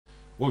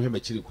wo hwe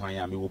machiri kwan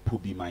ya me wo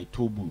pubi my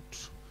toe boot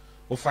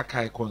wo fa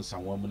kai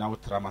konsan wo mu na wo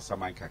tra masa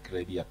man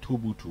kakra bi ya toe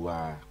boot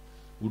wa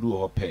wudu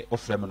ho pe o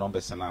frɛ me no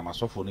be sana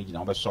masofo no gina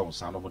wo be so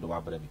nsa no mo de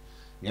wa bra mi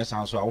nya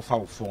san so a wo fa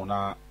wo phone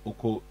na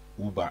uko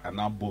Uber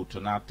and boat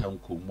na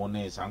tanko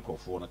money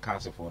sankofo no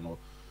casefo no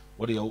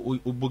wo de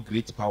wo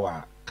great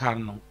power car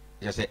no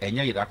je say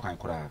enya yida kwan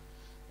kora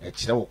e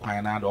kire wo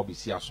kwan na da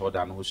obisi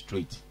asoda no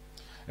straight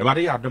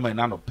Ewade ya adoma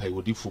na no pay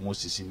wodi fomo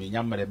sisi me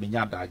nya mere me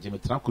nya daje me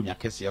tena konwa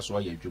kese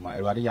so ya adwuma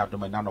ewade ya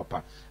adoma na no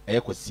pa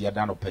eye kwasi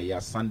da no pay ya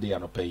Sunday ya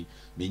no pay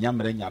me nya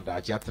mere nya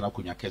daje atena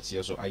konwa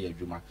kese so aye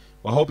adwuma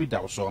wa hobi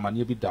da so ma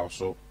ne bi da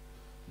so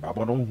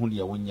babo no hu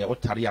ne wonye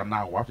otare ya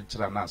na wa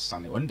kira na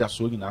asane onda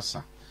so nyina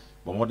sa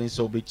bo modern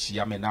so be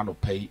chia me na no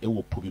pay e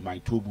wo pobi my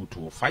tobu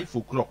to 5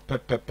 o'clock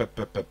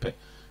pe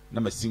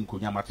na masinko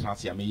nya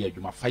matranse ya me ya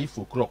adwuma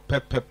 5 o'clock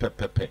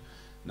pe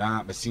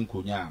na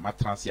masinko nya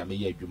matranse ya me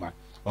ya adwuma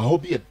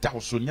Obi a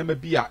dawso nyama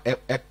bi a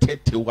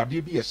etete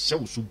wade bi a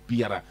hyew so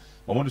biara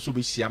wo so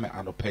be hia me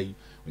anopai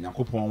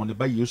onyankopon wo ne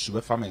ba Yesu be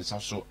fa me nsa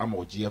so ama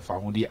ogie fa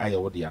ho di aye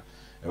wo dia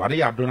wade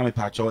ya do na me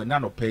paacho na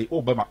anopai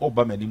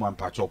obama ni mu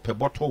ampaacho pe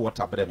bottle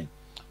water bre me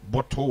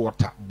bottle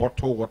water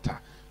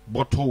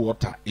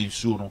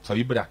ensuo no fa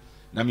bibra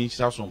na me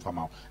hia so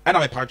mfama na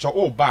me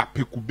paacho ba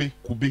pe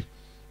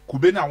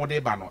kube na wo de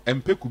ba no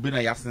empe kube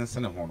na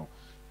yasensene ho no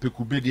pe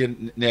kube de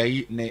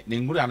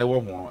ne ngura na wo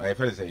ho e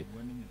fe say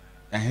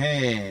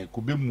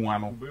kube mua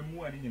no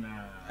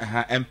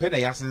empe na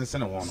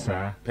yasensene ho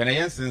no pe na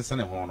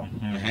yasensene ho no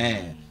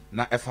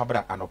na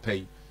efabra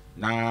anopai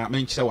na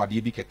menkyere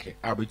wade bi keke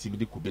abetimi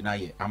de kube na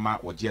ye ama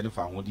wogie ne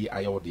fa ho di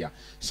ayewode a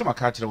se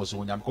maka kire wo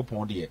so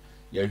Nyankopon de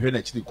ye hwe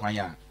na chiri kwan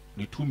a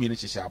ne 2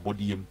 minutes hyehye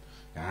abodiem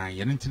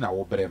ye ne ntina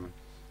wo brem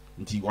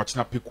nti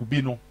wochena pe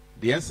kube no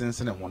de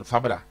yasensene ho no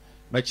fabra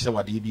mechire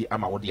wade bi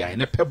ama wode a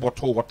ne pe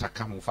bottle water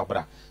ka ho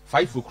fabra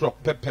 5 o'clock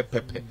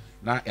pe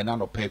na ena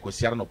no pe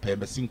kwasiara no pe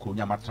mesinko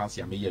nya matranse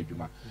ya me ya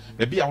adwuma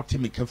be bia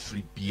wotemi ka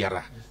free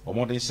biara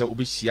omoden se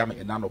obehia me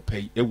ena no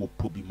pe e wo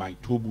pobi my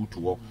tobu to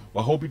wo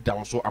wa hobi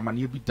dawo so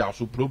amane bi dawo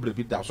so problem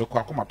bi dawo so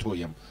kwa komato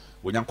yem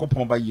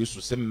Onyankopon ba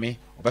Yesu se me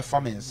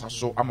obefa me nsa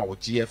so ama wo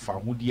gie fa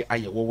hodi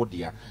aye wo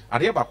dia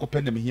ade ba ko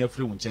pe na me hia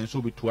free wo nchen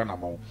so betu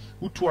anamo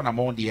utu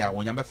anamo dia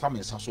wonya befa me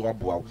nsa so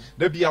aboa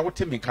da bia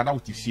wotemi kana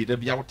wotifie da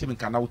bia wotemi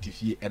kana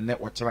wotifie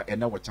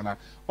ene wochana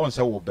on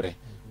se wo bre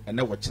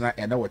ene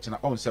wochena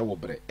on se wo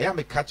bre e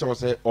me catch o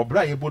se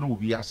obra ye bo no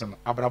wi ase no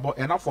abrabo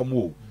ena fom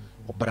o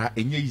obra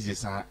enye ize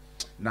sa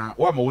na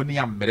wa ma woni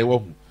amre wa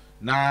hu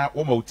na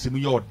wo ma utimu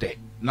ye ode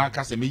na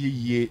ka se me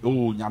yie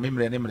o nyame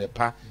mre ne mre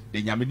pa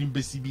de nyame nim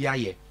besi bi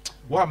aye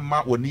wa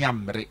ma woni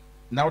amre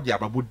na wo de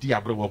abrabo di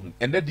abre wa hu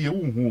ene de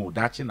wu hu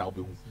da chi na wo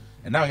be hu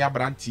ena ya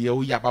brantie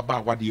o ya baba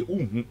wa de wu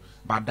hu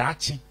ba da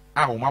chi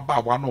a wo ma ba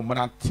wa no mo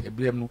na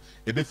tebrem no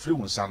e be firi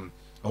wonsan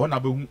ho na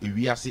be hu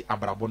ewiase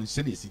abrabo no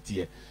se na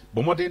esitie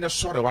bomodin ne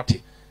sore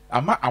wate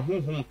ama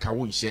ahonhom ka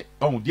wo nhye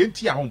ohun de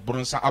nti ahon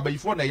bronsa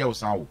abayifo na ye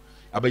wosan wo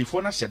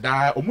abayifo na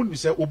hyeda omunu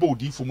se obo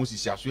odifo mo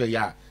sisi aso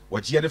ya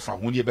wagie ne fa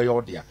ho ne be ye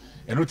odia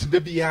eno ti de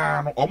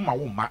bia no omma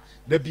wo ma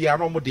de bia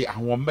no mo de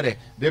ahomre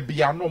de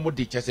bia no mo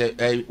de chese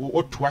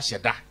otu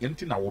ahyeda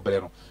nti na wo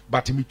bere no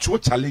but me tuo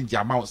challenge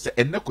ama se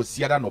enne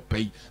kosiada no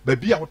pay ba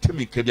bia wo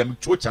temi ka bia me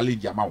tuo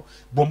challenge ama wo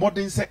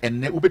bomodin se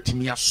enne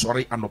obetimi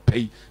asore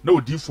anopay na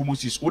odifo mo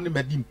sisi oni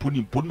medi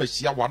mponi ma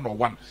hia 101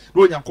 na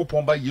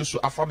Onyankopon ba Yesu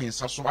afa me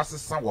nsa so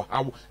asesa wo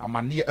hawo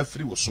amane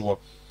afiri wo so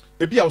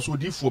ebia wo so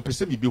odifo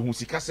pese me behu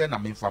sika se na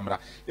me famra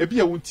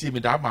ebia wontie me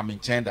da ma me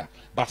nkyenda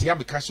but ya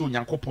me ka se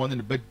Onyankopon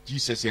ne ba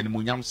Jesus ya ne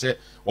munyam se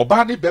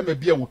oba ne be ma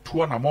bia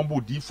wotuo na mombo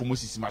odifo mo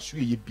sisi maso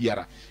ye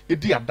biara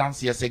edi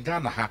adanse ye se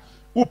Ghana ha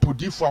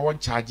upodifo a won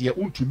charge ye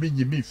untumi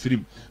nyimi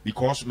firim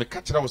because me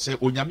ka kira wo se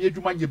onyame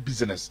adwuma nye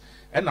business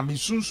na me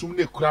sunsum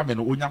ne kura me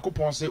no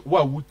Onyankopon se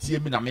wa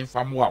wutie me na me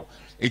fam wa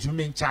etimi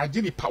me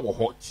charge ni pa wo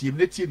ho tie me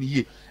ne tie ni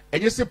ye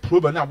enye se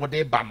problem na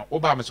wode ba no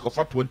oba me se ko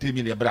fa 20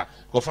 million bra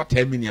ko fa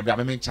 10 million bra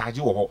me charge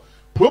wo ho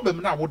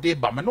problem na wode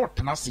ba me no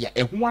tena se ya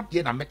ehu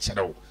ade na me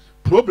kire wo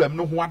problem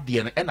no ho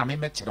ade no na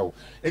me kire wo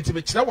enti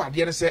me kire wo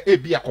ade no se e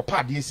bia kopa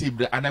ade se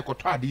bra ana ko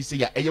to ade se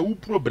ya eye wo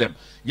problem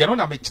ye no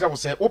na me kire wo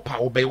se opa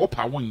wo be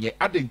opa wo nye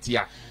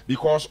adentia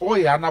because o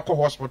ya na ko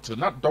hospital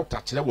na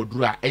doctor kire wo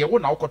duru a eye wo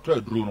na wo koto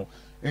aduru no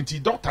enti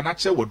doctor na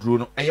kire wo duru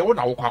no eye wo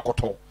na wo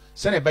akoto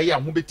se na be ya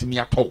ho betimi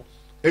ato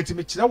enti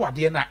me kire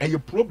wade na eye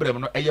problem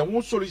no eye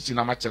wo solution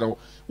na ma kire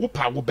wo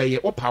pa wo be ye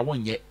opa wo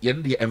nye ye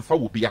ne emfa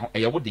wo bia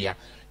eye wo de ya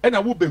na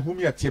wo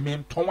behumi ateme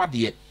nton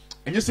wade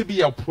enye se bi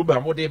ya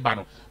problem wo de ba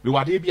no be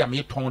wade bi a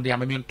me ton de a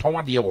me nton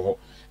wade wo ho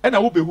na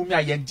wo behumi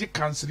a yenje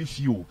cancer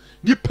fee o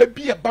nipa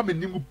bi e ba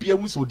menimu bia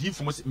hu so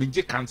difo mo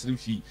menje cancer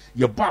fee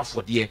ye bo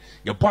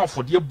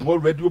afode bo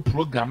radio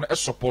program na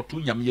support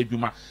nyame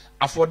adwuma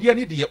afode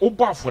ne de ye wo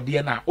bo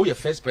afode na wo ye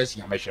first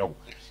person ya mehwe wo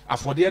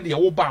afode ne ye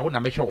wo ba wo na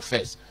mehwe wo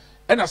first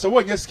ena se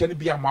wo nya sika ne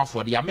bia mo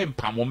afode ya me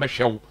mpa mo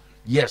mehwe wo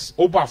yes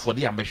oba for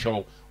the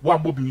ambassador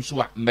one mobi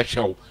so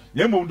ambassador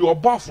yemo ndi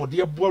oba for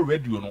the boa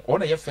radio no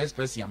ona ye first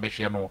person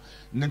ambassador no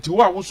nti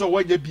wo a wo so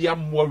wanya bia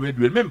mo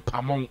radio me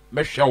mpamon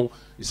mehwew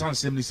isan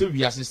sem ni se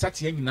wiase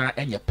sate nyina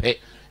enye pe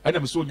ana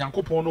me so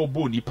nyankopon no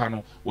obo nipa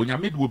no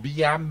onyame de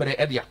obi ya mre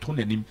e de ato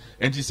nanim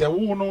enti se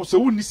wo no se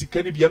wonni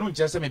sika ni bia no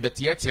nche se me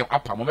betiete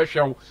apam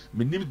mehwew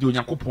menim de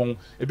onyankopon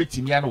e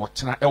betimi ya no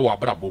wotena e wo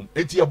abrabom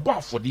enti ye bo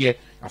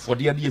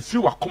afode na ye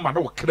firi wakoma na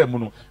wo kra mu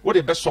no wo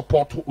de be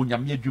support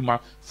onyame adwuma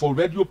for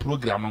radio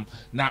program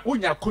na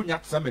onya konya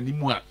tsama ni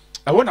mu a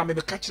ewo na me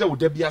ka kire wo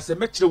da bia se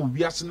me kire wo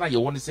wiase na ye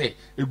woni se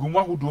egumu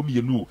ahodo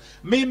mienu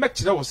me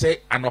kire wo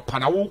se anopa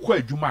na wo kɔ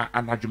adwuma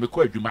anadwome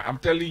kɔ adwuma I'm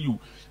telling you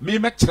me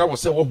kire wo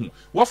se wo hu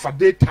wo fa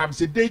daytime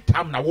se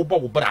daytime na wo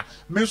bɔ wo bra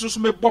me nso so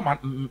me bɔ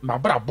ma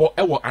bra bɔ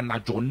ewo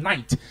anadwo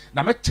night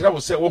na me kire wo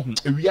se wo hu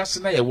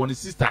ewiase na ye woni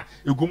sister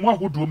egumu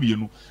ahodo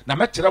mienu na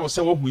me kire wo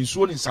se wo hu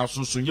nsuo ni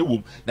nsansonsonye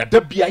wom na da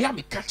bia ya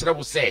me ka kire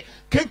wo se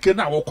kenken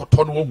na wo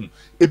kɔtɔ no wo hu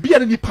ebia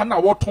ni nipa na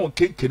wo ton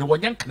kenken wo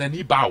nyankana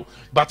ni bawo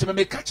but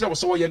me ka kire wo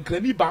se wo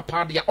ni ba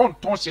pa de on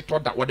ton se to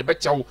da wo de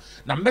bechew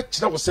na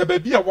mekire wo se ba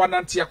bia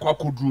wanante akwa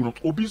koduru no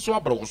obi so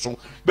abra wo so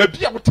ba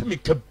bia wo temi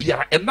ka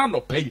biara ena no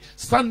pay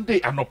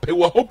Sunday anope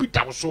wo hobi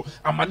da wo so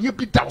amane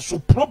bi da wo so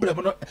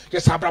problem no ye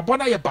sabrabo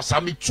na ye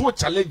basa me tuo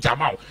challenge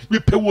amaw me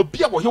pe wo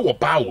bia wo ye wo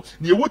ba wo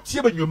ne ye wo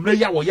tie ba nwumre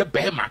ya wo ye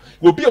behema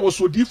wo bia wo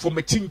so di for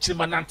me chinchin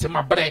manante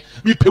mabre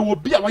me pe wo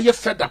bia wo ye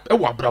fed up e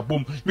wo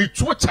abrabom me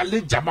tuo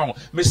challenge amaw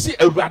me si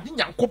awurade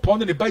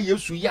nyankopon ne ba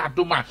Yesu ye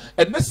adoma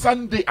ene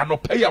Sunday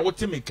anope ya wo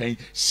temi kan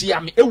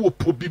me ewo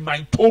pobi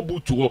my tobu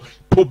to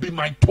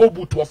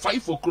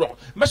 5 o'clock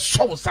me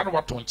so san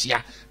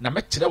watonchia na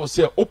me kire wo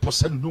se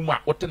oposa nunu a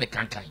wote ne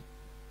kankan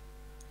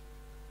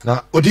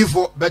na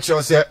odifo be kire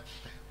wo se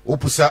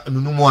opusa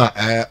nunu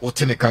a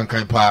wote ne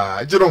kankan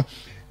pa jiro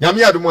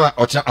nyame adum a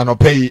ocha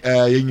anopai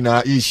ye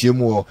nyina ye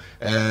hiemu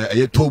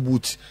ye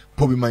tobut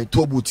pobi my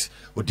tobut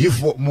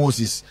odifo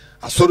Moses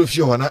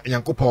asorofie hona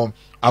yankopon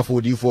afọ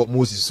odifo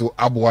Moses so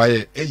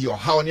aboaye eyi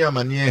ohaw ne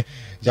amane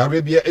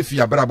yarebia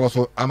efi abrabo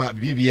so ama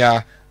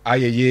bibia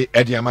ayeye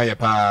edi amaye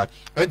pa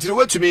entire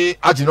watumi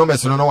agino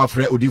mesono na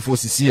wafre odifo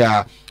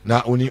sisia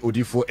na oni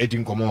odifo edi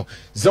nkomo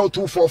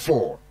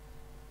 0244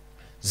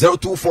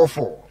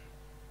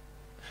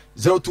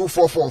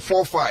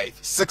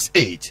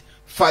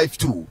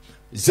 456852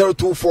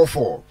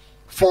 0244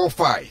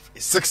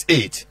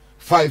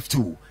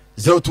 456852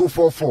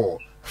 0244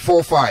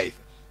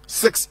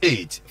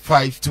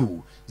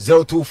 456852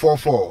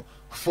 0244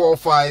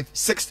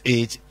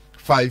 456852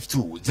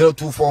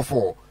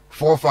 0244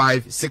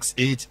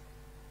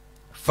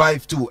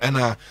 456852 and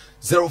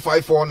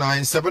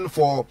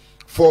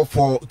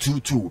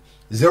 0549744422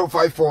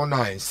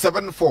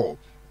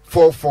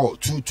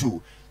 0549744422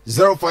 0549744422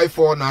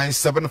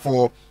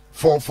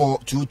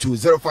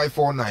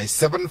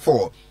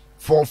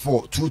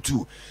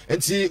 0549744422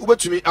 enti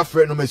ubetumi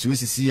afre no mesu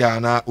sisi ya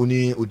na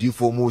oni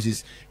odifo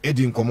Moses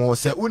edi nkomo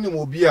se uni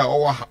mo bi a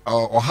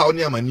ohaw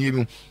ne amanie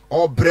bi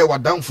obre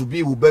wadamfo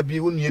bi wo ba bi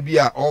uni bi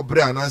a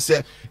obre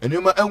ananse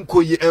enuma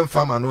enkoyi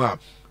emfama no a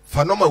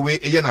fanoma we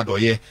eye na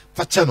doye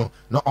fache no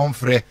na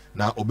omfre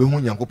na obehu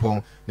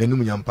nyankopon na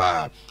num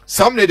nyampa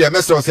samne de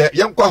mesro se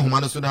yenkwa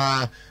homa no so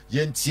na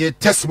yentie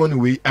testimony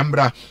we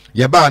embra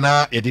ye ba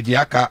na yedidi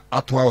aka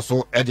atoa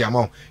so edi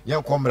amon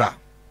yenkomra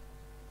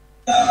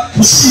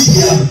but since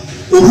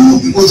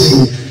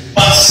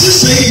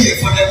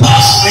for the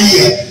past 1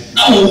 year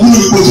now we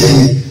will go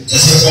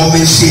just a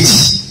compensate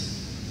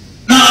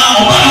now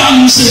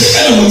Obama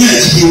say we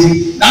need to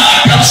now I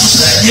can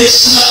say yes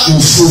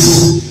so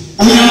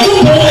we are to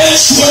go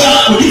so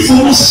that we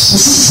for us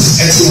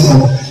and so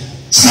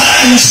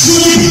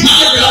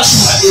now that's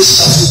why this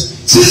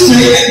since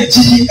they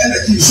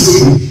energy so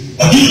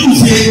but you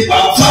say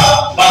but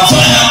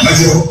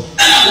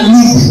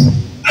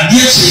and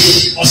yes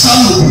or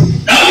some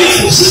now we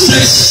for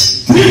sisters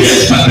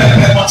previous but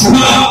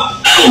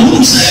now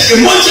who say a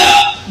moja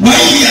why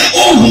we are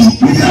all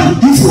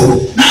before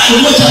now the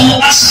moja no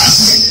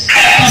assassin I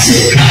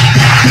say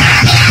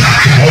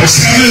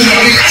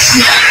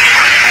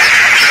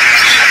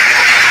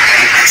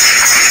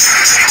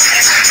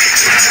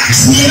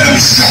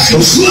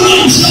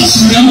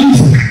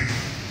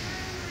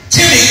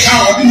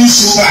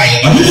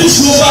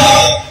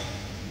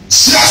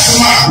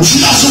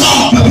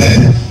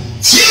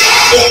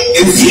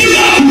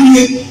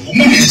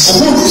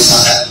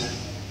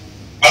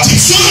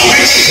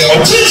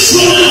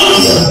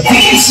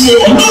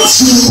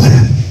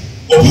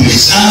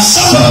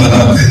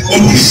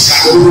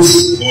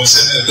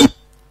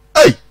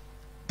hey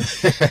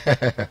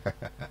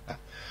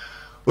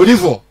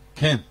Odifo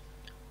Ken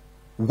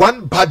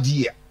 1 bad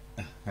year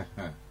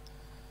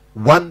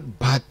 1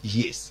 bad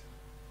years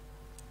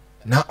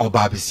na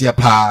obabisia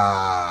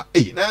pa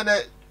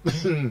na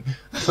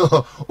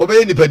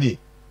obey ni pani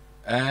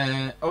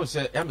o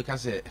se ya me ka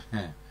se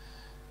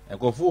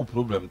go full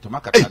problem to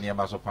makata ne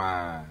ba so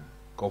pa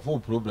go full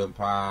problem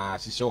pa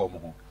sise wo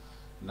mo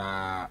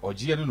na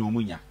ogie no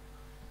munya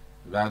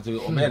That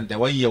omen the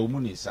 1 year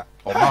umunisa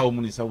oba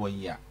umunisa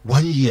 1 year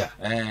 1 year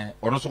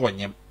ono so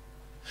wonyem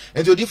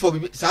enti odi for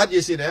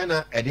saade say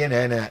na ede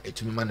na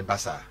etumi man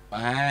basa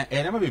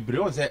na ma bebre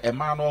on say e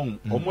ma no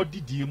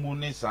omodidie mu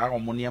ne sa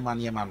omoniema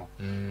niema no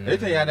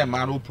eta ya na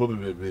ma no problem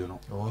bebre no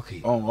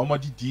okay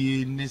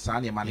omodidie ne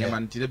sa niema niema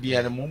ntire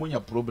bia na mo munya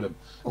problem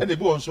e na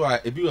bi won so a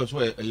ebi won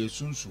so e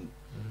sunsun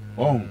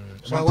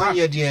so 1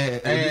 year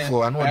dey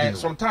for another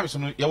sometimes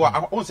no ye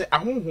wa on say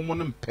ahonhom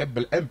no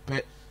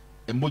mpe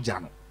emoja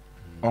no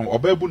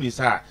obabu ni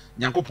sa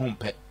nyankopon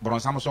mpe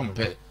bronsam so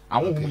mpe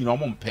ahonhom nyina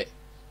omo mpe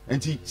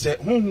enti se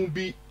honhom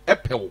bi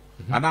epewo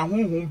ana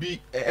honhom bi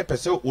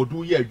epese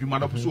odu ye adwuma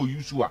no so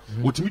yusu a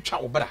otimi twa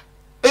obra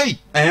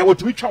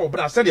otimi twa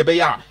obra se de be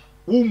ya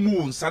wo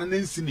mu nsa na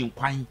nsi ni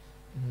nkwan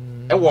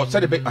wo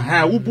se de be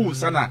wo bu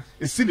nsa na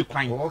esi ni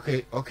kwan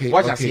okay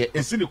what say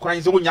esi ni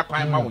kwan se wonya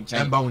kwan ma wo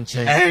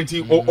nchen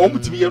enti o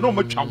mutimi ye no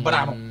mo twa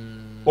obra no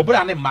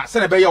obra ne ma se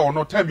de be ya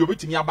ono time bi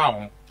obetimi aba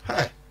ho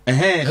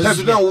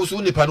eso na wo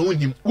so nipa no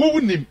wonim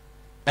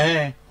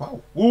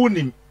wo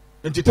nim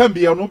nti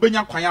tambia no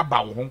benya kwan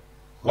aba wo ho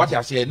what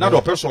you say na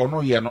do person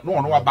no ye no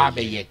no aba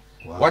be ye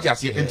what you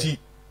say nti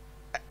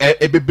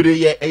bebre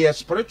ye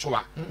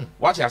spiritual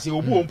what you say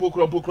obu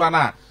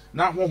ompokura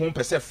na honhom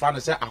pese fa no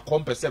se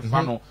akom pese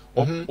fa no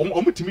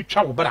omutimi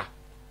twa wo bra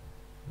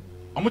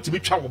omutimi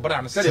twa wo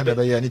bra no se de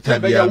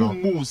be ya wo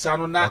mu sa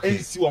no na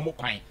ensi wo mo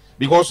kwan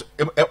because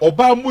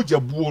oba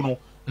mojabuo no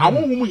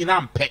ahonhom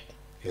nyina mpe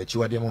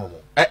echiwade mo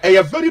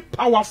very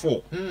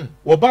powerful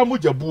oba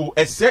mojabu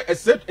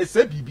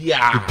ese bibia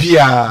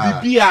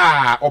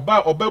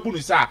oba bu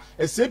ni sa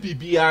ese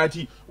bibia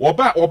ti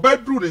oba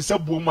dru ni sa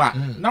bu mu a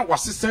na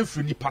wasesen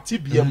firi ni party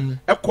biam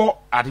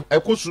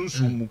eko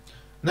sunsun mu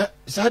na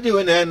sade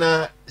we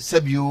na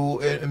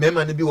sabio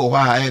mema ne bi wo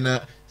ha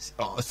na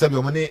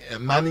sabio mo ne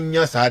man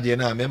nya sade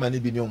na mema ne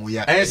bi ni omu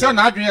ya se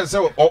na adwen se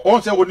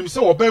on se wonim se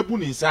oba bu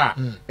ni sa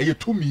eye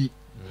tumi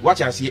what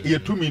you say e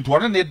tumi nto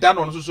one ne da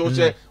no so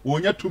say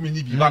wonya tumi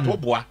ni bi but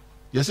oboa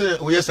yese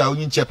oyesa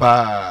onyi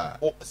chepa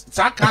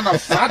sa kind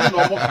of sad no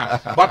mo ka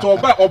but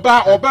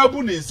oba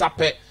bu ni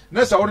nsape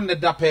na se one ne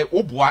da pe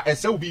oboa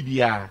ese obi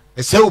bia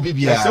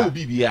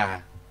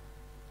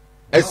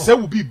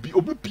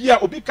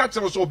obi ka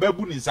chere so oba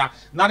bu ni nsa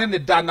na ne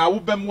da na wo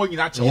bem wo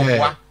nyina che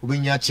oboa obi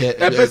nya che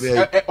ebe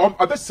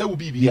se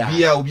obi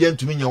bia obi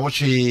antumi nya wo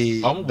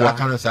hwe da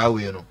kan sa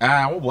we no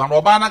oboa no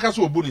oba na ka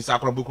so obu ni nsa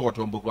kro boku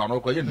oto boku no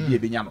ko ye ne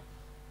bi nya no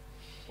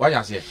why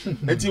you say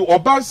enti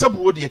oba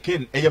nsabu de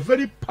ken e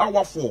very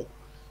powerful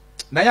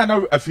na ya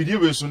na afidie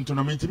we so nto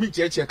no mentimi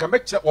cheche ka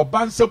meche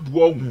oba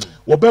nsabu ohu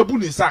oba bu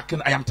ni nsa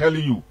ken I am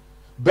telling you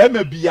be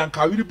ma bi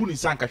anka wiri bu ni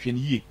nsa anka hwe ne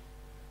yie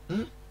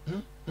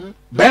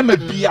be ma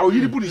bi a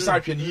wiri bu ni nsa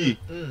hwe ne yie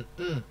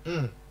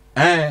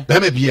be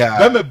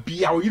ma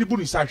bi a wiri bu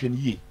ni nsa hwe ne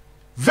yie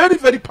very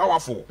very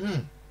powerful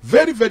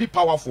very very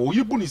powerful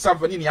wiri bu ni nsa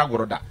fani ni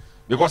agoroda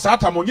because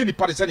ata mo nye ni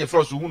party say ne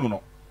frost hunu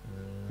no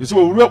so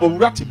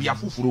owura tibia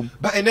fufurum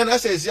ba enen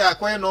asese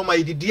akoye no ma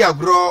ididi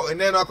agro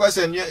enen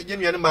akose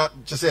nyenua ne ma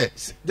chese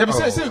dem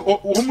say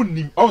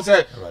omunim o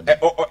say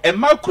e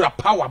makura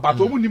power but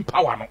omunim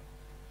power no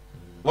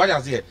what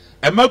you say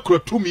e makura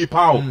tumi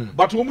power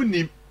but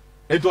omunim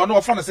eto no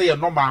ofa na say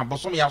normal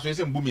bosom ya so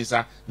say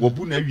mbumisa wo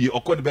bu na wie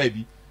okode ba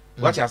bi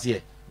what you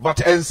say but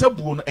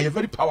ensabu no e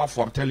very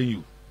powerful I'm telling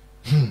you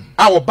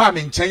a oba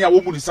me nchen ya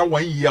wo mu ni sa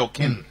 1 year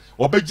okin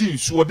obaji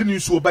nsu ode ni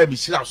nsu oba mi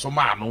hira so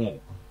ma no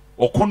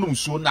okonum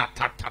so na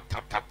ta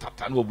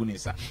na obu ni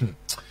sa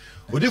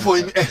odifo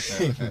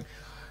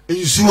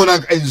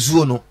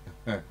ensuo no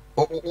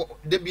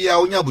de bia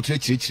onya butre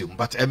chirechire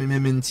but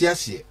emementi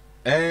ase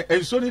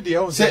ensuo ni de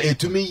on say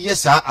etumi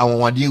yesa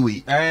awonwade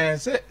we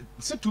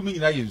say tumi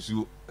nyina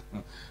yensuo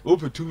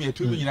ope tumi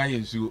nyina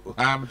yensuo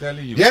I'm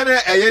telling you then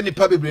eye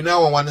nipa bebre na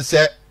awonwan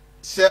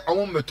say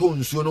omo meto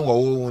nsuo no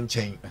wo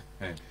nchen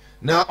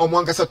na omo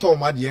ankasa to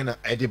omo ade na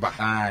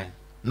ediba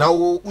na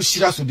wo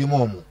ushira so de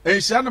momo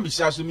enshira na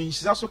mishira so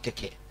minshira so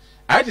keke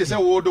I just say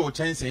wo do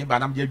chansen ba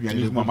na mje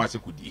aduane ku mama se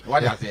kudi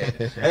what you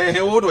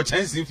say wo do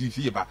chansen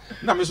fifi ba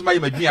na me so ma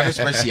yema aduane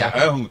so hia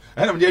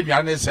na mje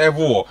aduane serve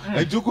wo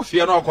entuku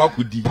fie na okwa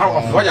kudi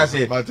what you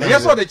say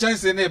yes all the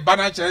chansen ne ba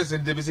na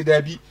chansen de bi se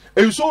da bi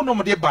enso no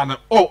mo de ba na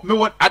me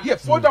what ade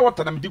folder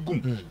water na me de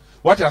gum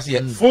what you say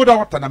folder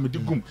water na me de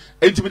gum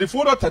enti me de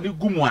folder water ne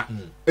gum a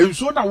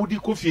enso na wo di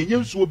kofi enye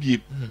nso bie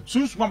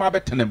sunsun ma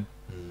betenam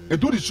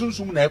edu di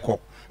sunsun na ekọ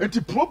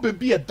enti problem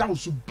bi e down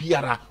so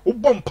biara wo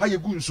bompa ye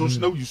gu nso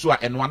na wuyi so a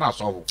eno na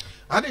aso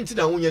ade nti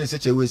na wonye ne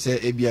seche we se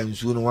ebia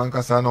nsuo no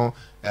wankasa no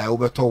wo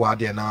beto wa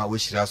de na wo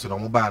hira so no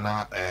mo ba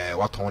na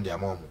waton de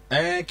amom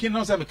kin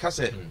no se me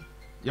kase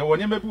ye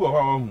woni ma bi wo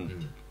ha hu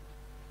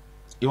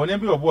ye woni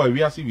bi wo bo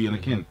wi ase wi no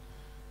kin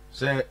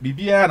se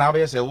bibia na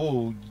ba se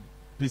wo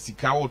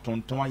pesika wo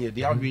tonton ye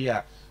de awe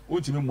ya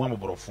wo timi mu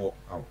amoborofo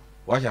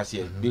what you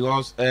say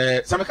because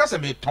some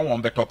kase me ton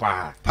on beto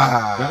pa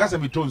kase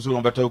me ton so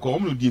on beto ko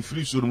omnu di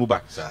free so mu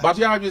ba but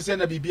ya we say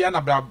na bibia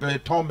na bra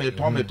ton a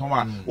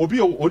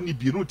obi oni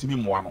bi no timi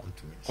mo ano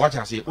what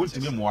you say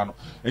ontimi mo ano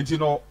enti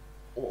no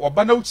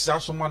oba na utisa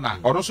so na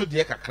ono so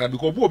de kakra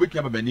because obo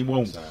obetuma ba mani mu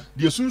ahu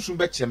de sunsun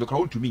be kye me kra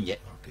ontumi nye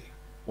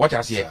what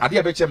I say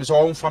ade be kye me so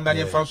on fam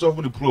na fan so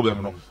the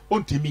problem no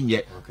ontumi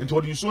nye nti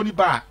odi so ni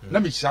ba na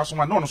me kisa so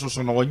na no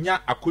so no onya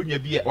akonwa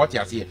bi what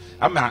I say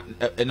ama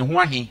ne ho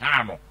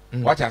ahenha no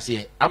what I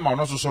say ama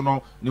ono so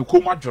no ne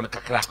komu adwo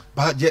kakra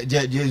ba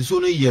je so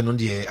no ye no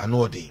de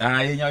ano de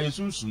yenya ye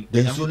sunsun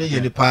de so no ye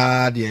ni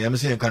pa de yam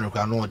se nka no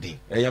kra no de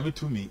ya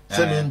betumi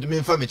se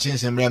me fa me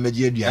chinse mra me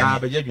di aduane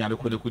be di aduane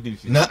ko de ko di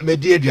na me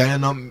di aduane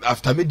no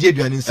after me di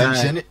aduane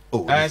nsem ne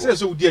say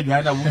so di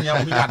aduane na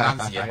wunya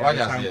dance ye what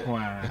I say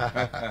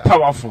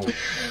powerful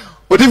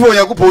odifo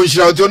yakupon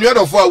hira oti onu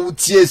adofo a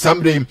wutie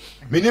samre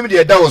minim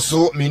de da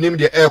woso minim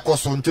de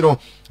ekoso ntino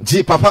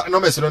ji papa no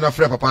mesero na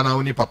frɛ papa na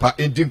oni papa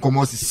endin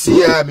komo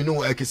sia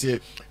minu ekese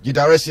gi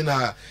direction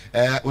a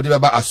odi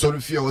baba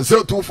asori fie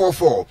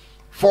 0244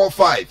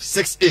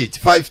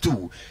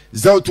 456852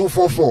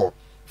 0244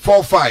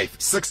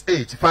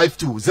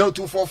 456852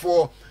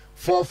 0244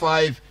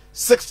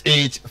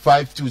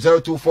 456852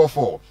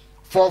 0244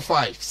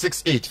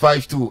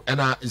 456852 and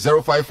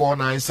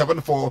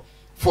 054974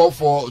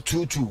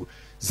 4422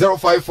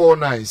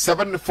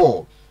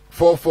 054974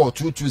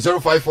 4422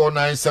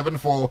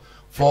 054974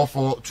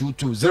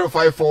 4422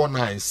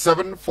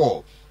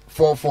 054974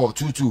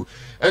 4422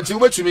 enti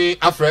wobetumi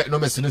afre no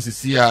mesene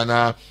sisia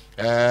na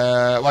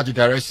what the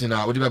direction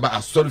na odi baba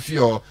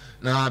asolfio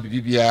na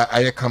bibibia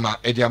aye kama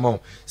ediamo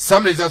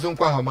some results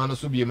nkwa homa no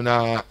so biem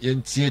na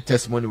yentie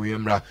testimony we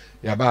mra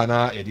ya ba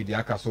na edidi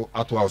aka so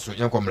ato aso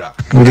yenkomra.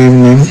 Good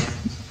evening,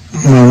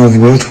 man of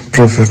God,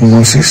 Prophet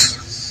Moses.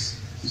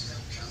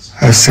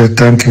 I said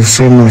thank you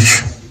so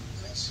much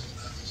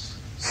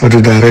for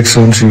the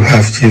directions you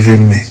have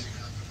given me.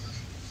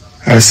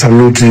 I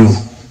salute you.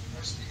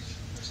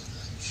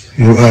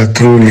 You are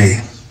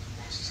truly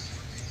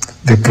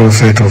the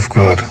prophet of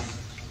God.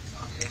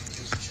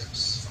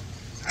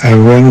 I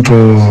went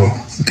to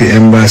the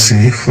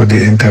embassy for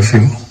the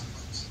interview,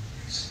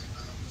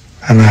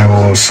 and I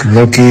was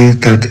lucky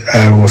that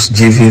I was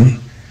given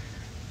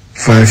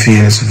 5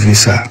 years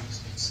visa.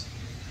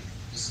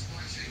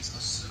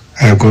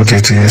 I got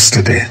it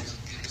yesterday.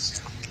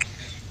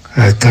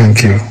 I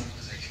thank you.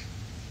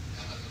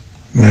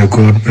 May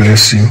God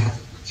bless you,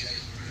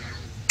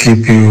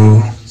 keep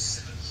you,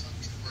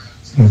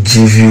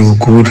 give you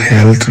good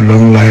health,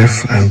 long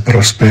life, and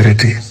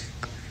prosperity.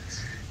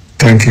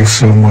 Thank you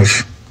so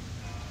much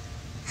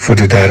for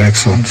the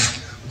directions.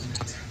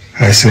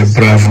 I say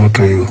bravo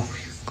to you,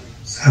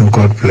 and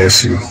God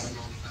bless you.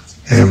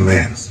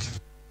 Amen.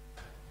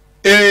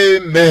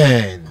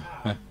 Amen.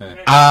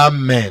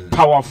 Amen.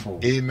 Powerful.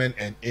 Amen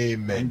and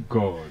amen.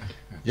 God.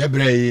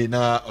 Yebrei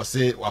na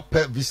ose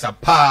wape visa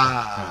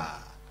pa.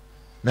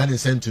 Na ni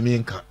send to me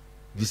nka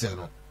visa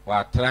no.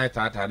 Wa try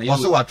tata na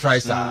also wa try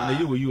sa. Na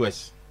you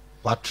US.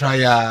 Wa try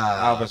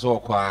ya. Abeso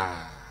kwa.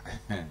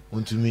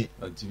 Untumi.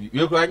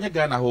 We ko anya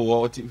Ghana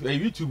ho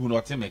YouTube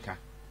no temeka.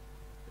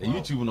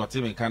 YouTube no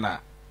temeka na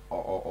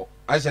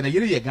I said na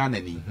yire ye Ghana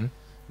ni.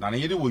 Na na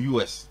yire wo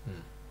US.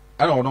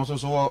 Ana ono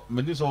so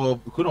meni so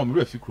ko no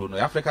mre fikro no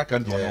Africa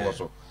country no wo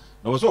so.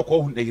 Na wo so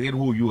ko na yire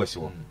wo US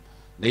wo.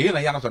 Na yire na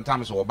ya na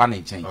sometimes wo ba na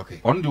nchen.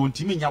 On de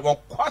ontimi nya wo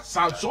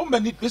kwasa so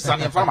many pesa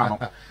na farma no.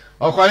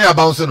 Okwani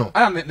abounce no.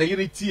 Ana na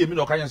yire tie mi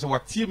no ka yen so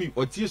watie mi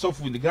otie so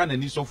fu ni Ghana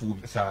ni so fu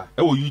bi.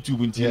 E wo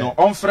YouTube nti no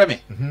on frɛ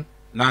me.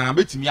 Na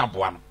betimi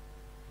aboa no.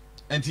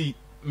 Enti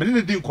meni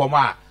ne di nkomo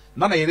a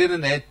na yire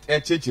na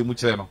echeche mu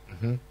kire no.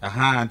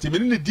 Aha nti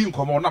meni ne di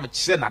nkomo na me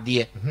kire na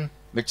de.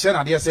 Me kire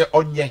na de se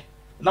onye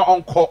na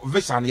onko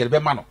visa na yerbe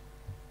ma no.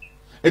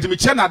 Enti me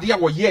kire na de a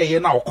wo ye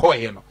na okọ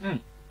ye no.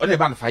 Only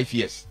ban 5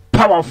 years.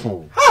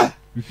 Powerful. Ha!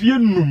 Ifie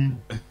num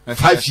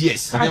 5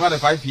 years. Only ban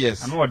 5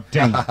 years. Ano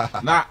den.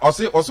 Na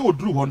ose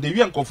oduru hon de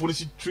wi enkofo no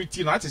si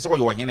treaty na ate se wo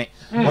ye ohene.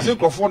 Ose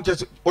enkofo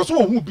nte ose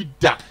ohu bi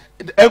da.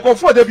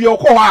 Enkofo da bi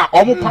okọ ha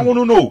omo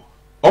pamo no.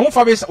 Omo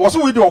fa be ose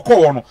we de okọ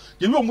wo no.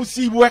 Ye wi omo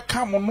si we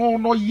ka mo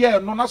no ye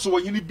no na so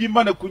ohene bi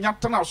ma na kunya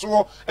tana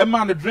so e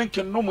ma na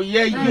drinking no mo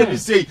ye ni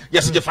say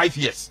yes the 5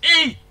 years.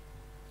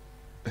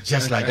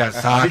 Just like that.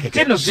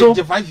 So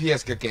 5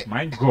 years keke.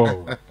 My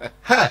God.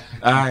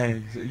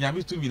 Ai,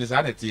 nyami 2 minutes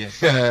anetie.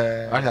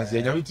 Aja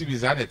se nyami 2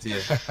 minutes anetie.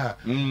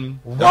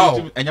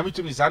 Wow. Nyami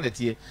 2 minutes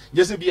anetie.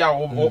 Yese bia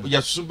o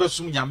ya sumbe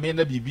sum nyame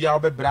na bibia o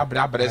be bra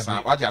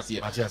bresa. Aja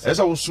se.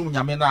 Esa o sum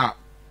nyame na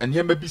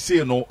enye bi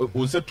se no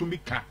o se tumi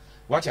ka.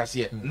 Aja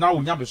se. Na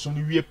o nyame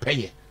sum wie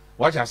peye.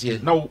 Aja se.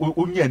 Na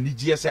o nya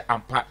anigye se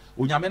ampa.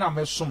 O nyame na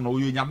me sum no o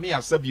nyame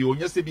asabi o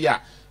nya se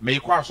bia me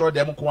kwa aso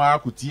dem ko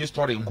akutie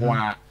story nko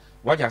a.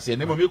 What I say,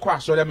 never make quite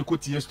so that me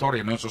could tell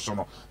story no so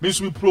no.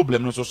 Means we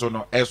problem no so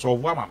no. As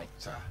of one mammy,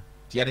 sir.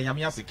 Tia de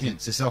Yamia Sikin,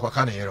 Sister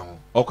Wakana here.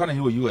 Or can I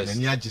hear US?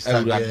 And ya just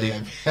Scout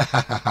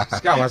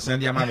was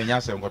sending your mammy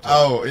Yasa and got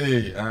oh,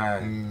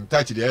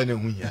 touch the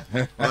enemy here.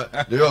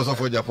 They also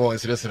for Japan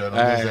is restaurant.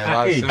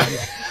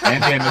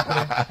 And then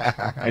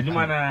I do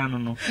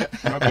no.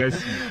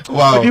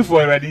 Wow, you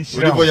for already.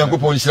 For young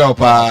Kupon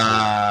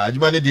Shrapa, you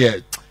money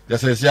dear.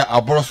 Just as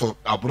a broso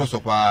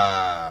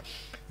pa.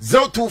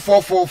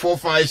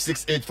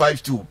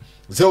 0244456852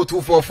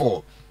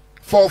 0244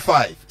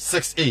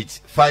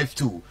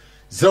 456852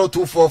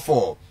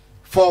 0244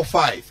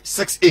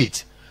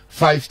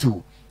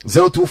 456852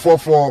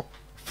 0244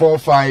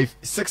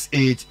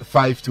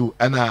 456852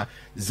 and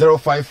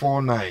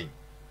 0549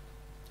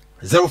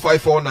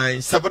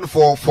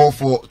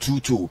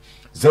 744422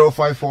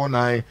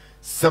 0549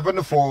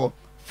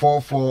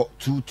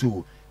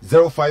 744422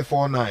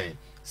 0549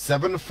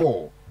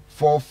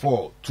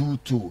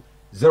 744422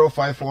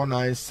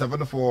 0549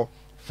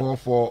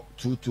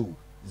 744422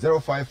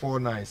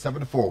 0549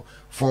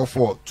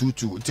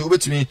 744422 until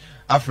which me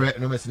afre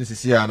no message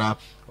this here na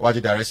what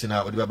direction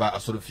na odi baba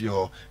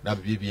asoro na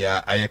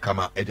bibia aye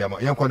kama ediamo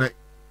yenkona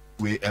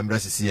we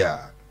embrace here.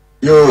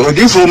 Yo,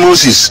 Odifo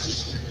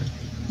Moses,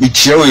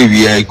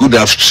 good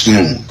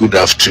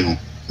afternoon.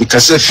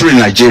 Because I free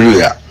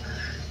Nigeria,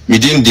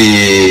 within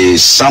the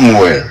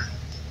somewhere.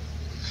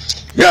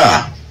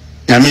 Yeah,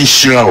 Yamin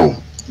Shrow,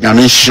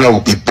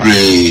 be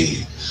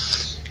pray.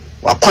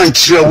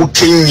 Wapanchira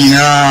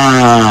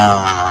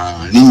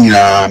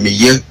Nina, me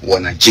ye,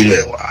 one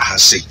Nigeria,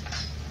 Hasi.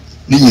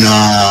 Nina,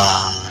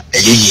 a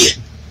ye.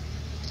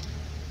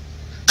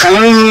 Can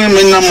I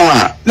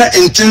remember that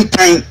in 10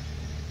 times,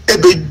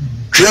 every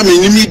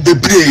Germany be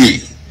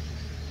brave.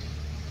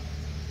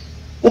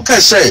 What can I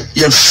say?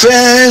 Your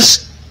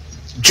first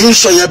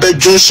Johnson, your bed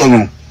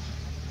Johnson,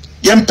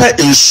 Yampa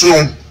in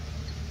snow,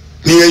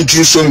 near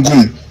Johnson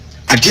Goon.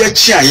 A dear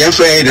chair, your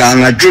fair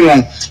and a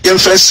journal, your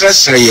first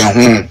stress, your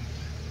home.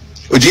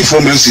 Odifo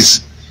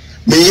Moses,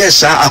 me yes,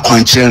 sir, a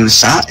conscience,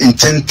 sir, in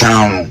 10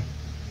 town.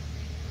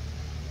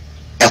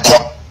 A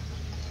clock.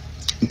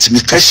 It's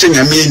me question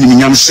your meaning,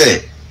 Yam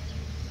say.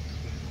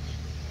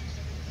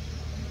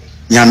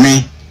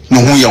 Yame.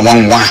 No ya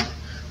wanwa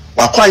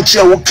wakwanchi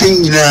a wokan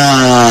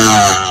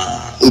nyina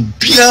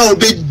obia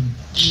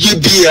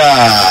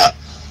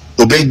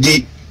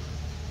obedi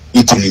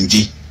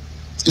ikunindi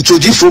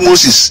Odifo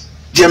Moses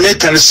the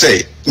American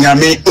say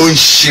nyame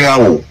onhira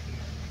wo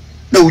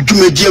na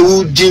udwumadi a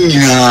wudi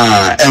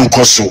nyina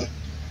enkoso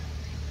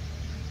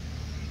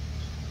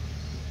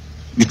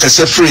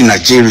because free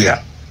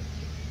Nigeria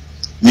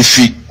mi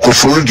fi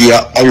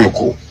Koforodia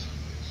Oloko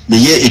me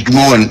ye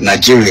edwuma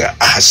Nigeria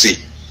ahase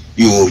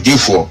yo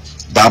Odifo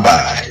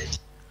bye.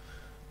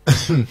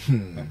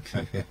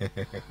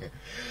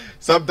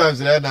 Sometimes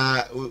then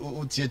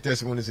utie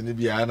testimonies in the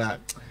biana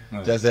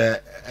just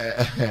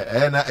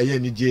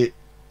nije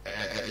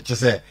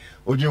just say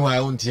odin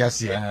wa unti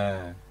ase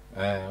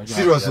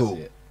serious o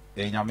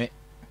enyame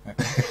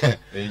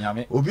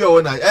obi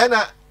o na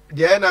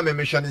na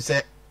me hwani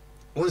say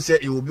unse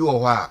e obi wo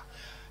ho a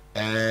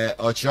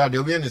ochira de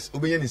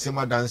obi ni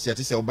sema dance ya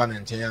say oba na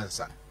nchen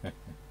ansa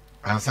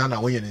ansa na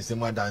woye ni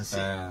sema dance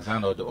ansa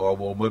na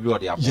omo bi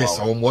odi abo yes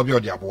omo bi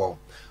odi abo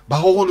ba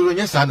ho no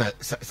nya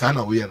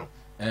sana woye no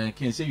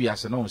kin say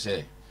wiase no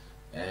say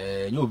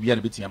nya obi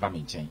na betimi aba me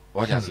nchen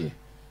o ja say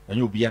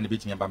nya obi na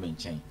betimi aba me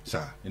nchen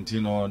sa nti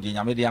no de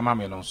nyame de ama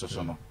me no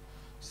so no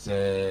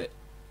say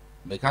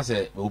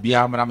because obi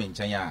amra me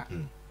nchen a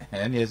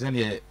ene eze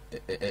ne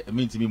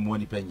mentimi mu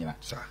ani pa nyina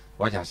sa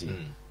o ja say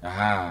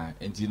aha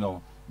nti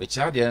no be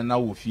chade na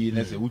wo fie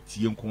na se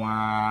wutie nko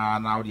a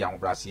na wo de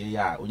ahobrase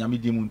ya onyame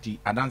dim nti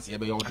adanse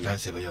ebe yodi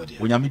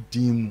onyame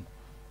dim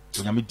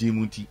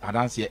nti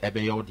adanse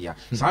ebe yodi a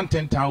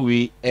santentan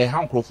we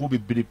hankrofo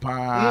bebre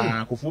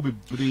pa nkofo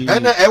bebre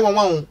ena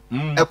won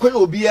ekwen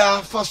obi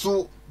a fa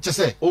so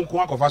chese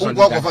onko akofa so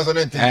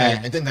na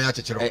ententan ya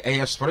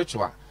chechero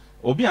spiritual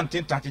obi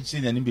antentan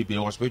chechiri na nim bebe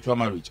o spiritual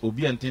marriage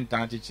obi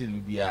antentan chechiri no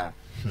bia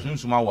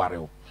sunsuma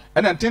wareo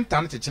and then 10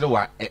 times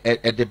wa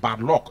at the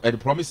bad luck at the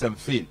promise and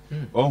fail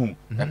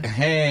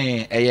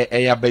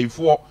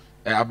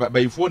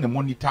before the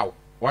money tower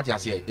what you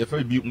say if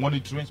be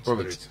monitoring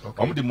spirit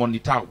the money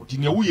tower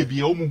tin ya wuye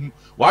bia omu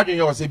wa dwen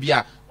ya say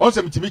bia on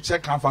say mitimi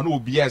check kan fa na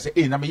obi ya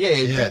say na me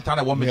ye 10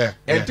 times woman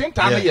and 10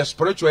 times ye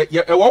spiritual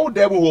ye wo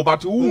dem ho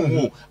but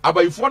wu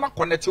abayifo na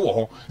connect wo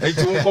ho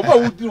enti ko ba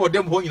wu wo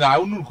dem ho nyina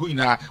unu ku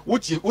nyina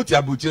wuti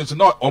abuchi so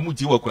na omu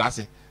ti wa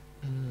kurase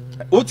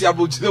oti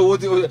abochire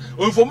oti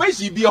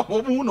information bi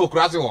omu no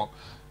krase wo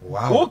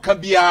wow can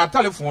be a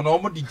telephone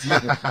omu di tie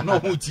no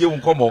hu tie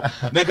nkomo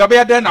na ka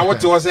be den na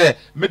wote wo se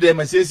me de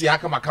masesi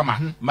aka makama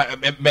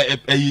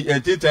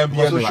titan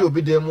bi no so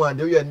bi dem a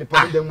de we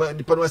nipa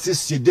no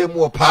asesi dem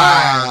wo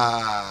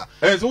pa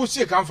so wo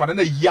sie kan fa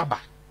na yaba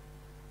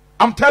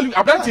I'm telling you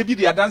abrantie bi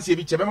de dance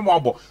bi chebe me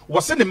abo wo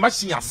se ne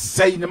machine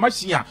asai ne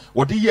machine a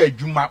wo de ye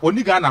adwuma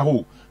oni ga na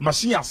ho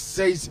machine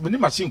asai me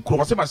machine kro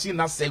wo se machine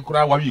na asai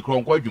kro wa wi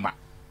kro nko adwuma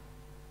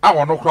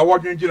awo no kra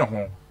wodwenjine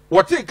ho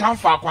wote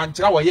kanfa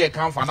kwankyira wo ye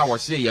kanfa na wo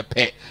hye ye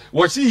pe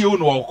wo hye ye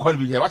no wo kwa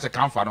bi ye wache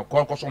kanfa no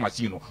ko so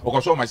machine no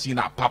wo so machine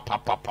na pa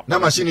na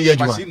machine ye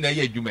adwuma machine na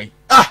ye adwuma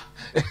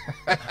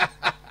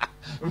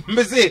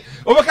mbese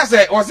obeka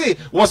se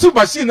wo se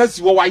machine na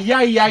si wo wa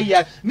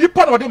ya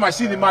nipa na wo de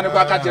machine ma ne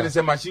kwa ka tere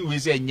se machine we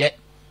se enye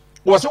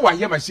wo se wa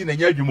ye machine na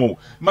nya adwuma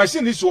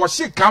machine so wo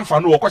hye kanfa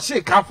no wo ko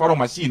hye kanfa no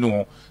machine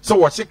no so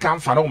wo hye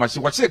kanfa no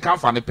machine wo hye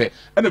kanfa ne pe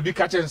na bi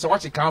ka tere se wo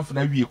hye kanfa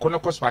na wie ko na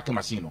ko spark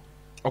machine no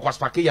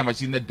okwasparke ya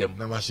machine dem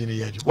na machine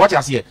ye ju what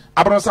you say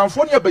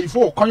abronsanfo ne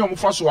abayifo kwan yom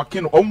fa so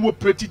wake no omwo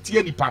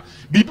pretitie nipa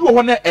bibi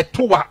wo na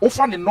etowa wo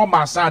fa ne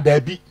normal sa da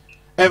bi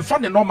emfa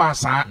ne normal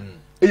sa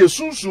eye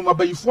sunsun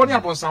abayifo ne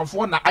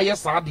abronsanfo na aye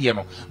sa de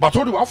no but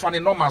wo de wo fa ne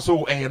normal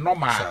so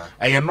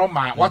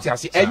normal what you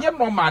say enye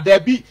normal da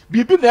bi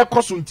bibi na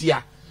ekoso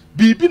ntia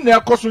bibi na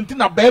ekoso nti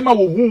na bema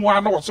wo hu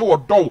wa na wo se wo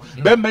do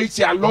bema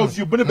iti I love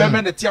you bene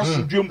bema na ti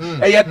asudwum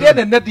eye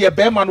de ne de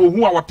bema na wo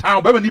hu a wo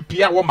tan bema ni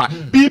pia wo ma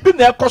bibi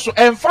na ekoso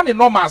emfa ne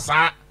normal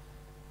sa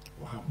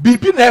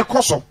bibi na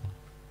ekoso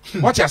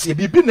what you say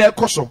bibi na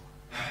ekoso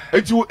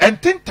eju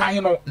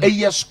ententan no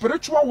eye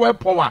spiritual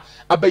weapon a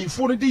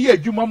abayifo no de ye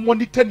adwuma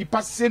monitor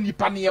nipa se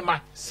nipa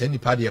niema se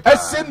nipa de pa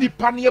se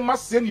nipa niema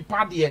se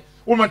nipa de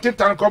wo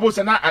mententan ko bo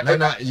se na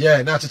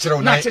yeah na chechere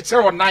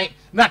onai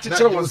na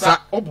chechere wonsa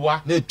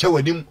oboa na etwa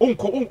wanim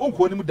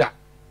onko nim da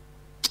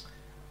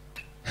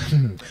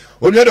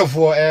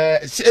onwedofo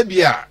se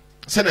bia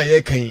se na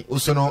ye kan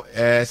oso no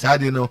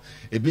saade no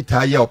ebi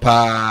ta ye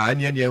opa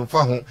ane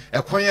mfa ho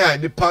ekwan a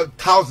nipa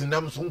 1000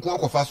 nam so nko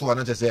akofa so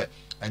na chese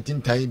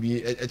antintan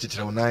bi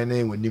echechere onai na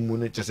wanim mu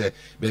no chese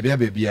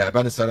bebia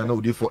ba ne sara na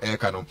odifo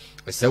eka no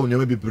se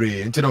onema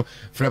bibre nti no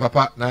frɛ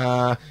papa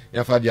na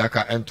ya fa dia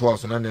ka ento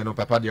so na ne no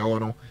papa dia wo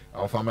no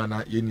awfama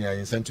na yenia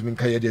insentumi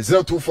nka ye de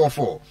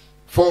 0244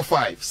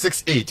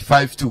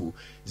 456852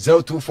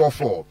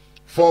 0244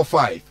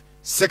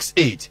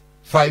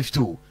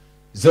 456852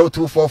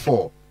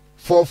 0244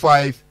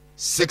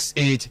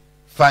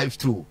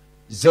 456852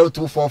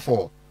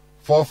 0244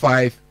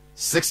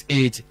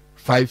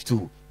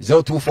 456852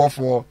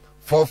 0244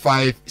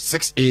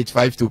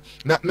 456852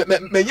 na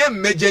menye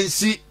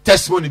emergency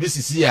testimony this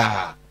is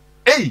here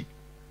hey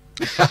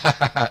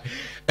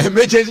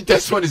emergency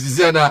testimony this is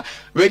here na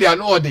we dey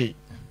an order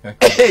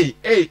hey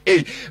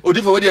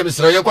odifo we dey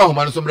Mr. Yakwa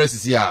Homa no so mra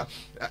sisi here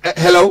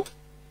hello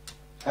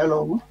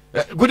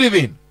good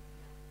evening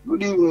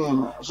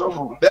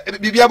so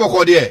bibia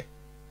boko there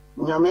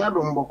nyame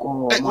adom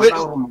boko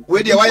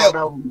we dey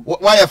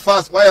why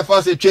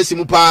fast chase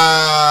mu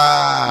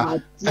pa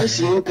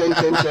chase mu ten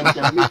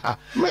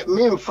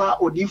me mfa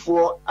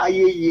odifo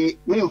ayeye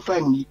me mfa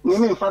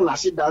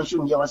nase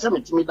danso ndia wase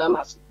metimi dan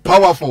nase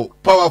powerful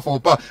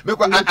me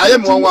kwa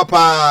ayem wanwa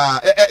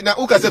pa na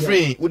uka se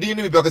free udi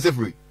ni bibia ka se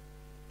free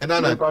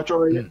na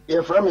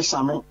ye from me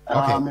same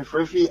me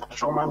free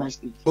Ashoma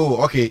Next.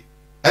 Oh okay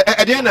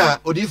ade na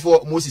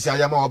odifo Moses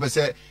ayama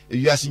obese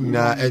wiase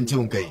nyina enti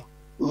unkai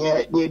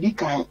nye di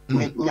kan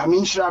nyame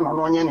nhyira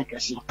no onye ne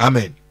kese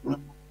amen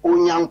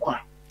onyankwa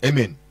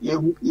amen ye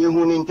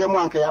hu ne ntemu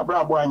anka ya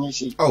brabo anye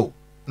sei oh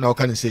na o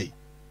kan say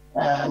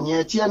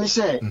nye tie ne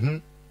se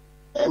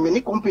me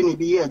ni company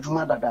bi ye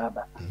adwuma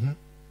dadaada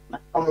na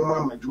omo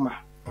ma adwuma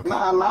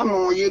na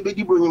no ye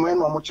bedi bronyima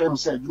na omo kyerem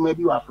se adwuma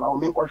bi wa fla o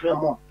me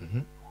nkɔhwɛ mo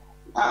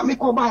me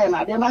ko ba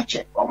na de na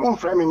che omo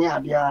mfrɛ me ni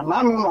ade a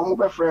na no omo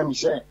be frɛ me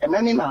se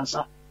enani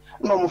nansa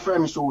na omo frɛ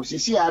me so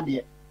sisi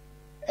ade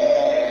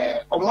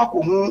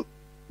omakohu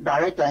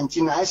director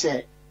nti na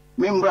ese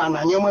membra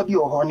na nyema bi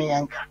oho ne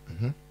yanka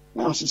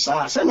na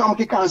msisa se nyom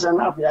ki kansa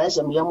na afia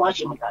ese me yemo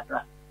ahye me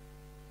kakra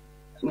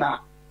na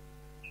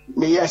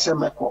me yese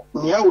meko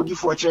ne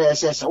odifo kire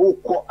ese se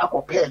wokọ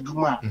akọpa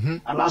adwuma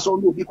ana so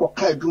do bi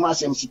kọka adwuma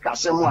asem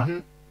sikasem a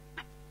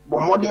bo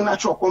modern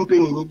natural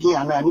company ni din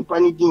ana nipa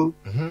ni din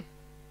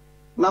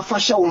na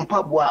fasha wo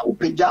mpaboa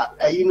upeja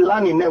ayin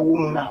lani na ewo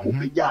mu na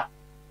upeja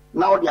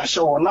na odi ahye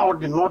wo na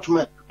odi not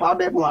make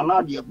powder bu na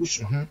odi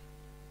abusu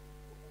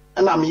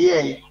ana me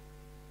ye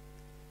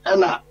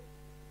ana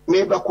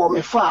me be ko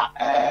me fa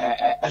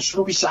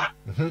asuru bisa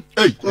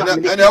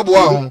ana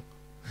aboa ho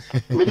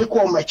me de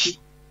ko machi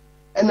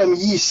ana me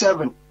yi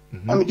 7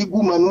 na me de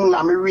gu manu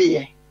na me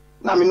we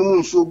na me no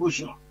nso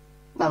obusu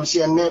na me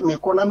se me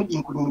ko na me di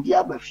nkunu di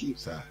abafi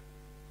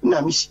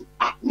na me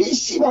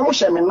si na mo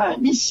hye me na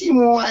me si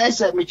mo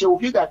ese me che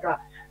ofi kaka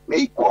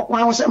me ko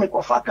kwan se me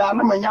ko faka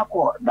na manya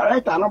ko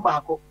director no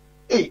ba ko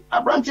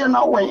abrantie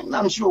na wen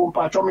na me si o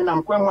mpa cho me na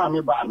mkwan mu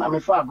ame ba na me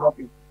fa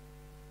dropping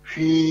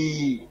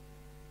fi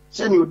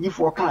se ni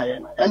odifo kan ye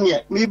na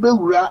ene me be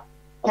wura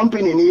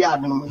company ni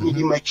yard no me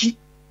di machi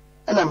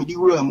na me di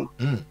wura mu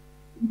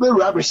be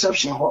wura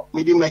reception ho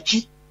me di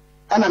machi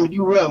na me di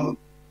wura mu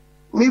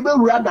me be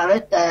wura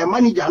direct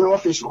manager no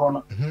office ho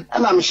no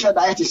na me share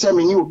diet se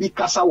me ni obi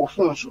kasa wo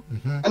phone so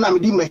na me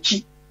di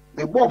machi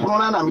me bob no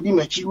na me di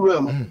machi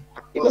wura mu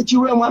machi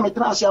wura mu ame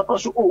trans ya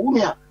so o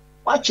wumi a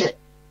wache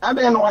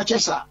abe no wache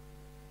sa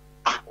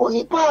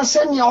oni pa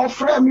se ni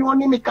ofre mi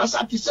oni me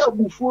kasa ti se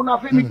bufu na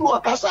fe mi du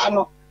kasa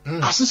no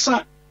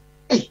asesa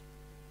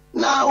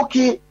na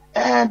okay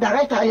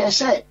director ye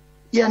say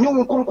ye ni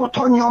won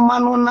konkoto nyoma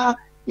no na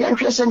ye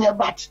hwe se nye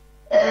bat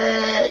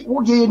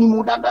wode ye ni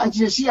mu dada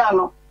nti si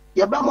ano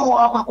ye ba mo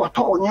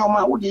akwakoto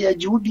nyoma wode ye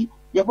jiudi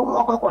ye ba mo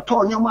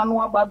akwakoto nyoma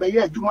no aba ba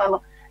ye adwuma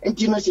no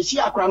enti no se si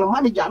akra no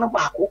manager no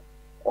ba ko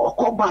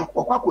okọ bank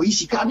okwa ko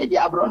isika ne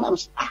dia abro na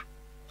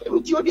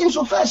Ti odi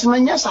nso first na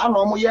nya sa na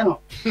omo ye no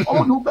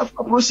omo do be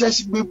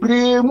process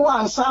bebre mu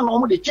ansa na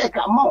omo de check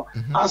amount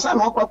ansa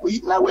na okwa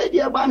koyi na we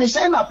dia ba ne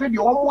say na fe de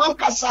omo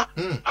ankasa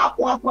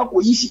akwa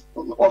koyi si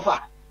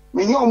offer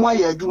me ni omo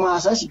aye adwuma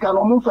asa sika na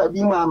omo fa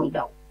bi ma me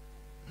da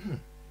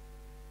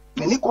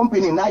me ni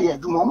company na aye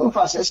adwuma omo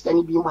fa asa sika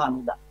ni bi ma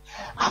me da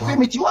afi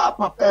me ti wa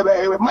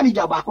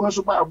manager ba ko no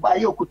so ba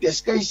ye okuta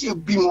sika isi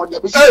bi mo de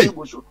be si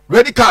go so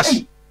ready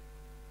cash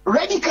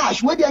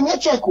we dey anya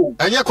check o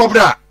anya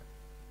cobra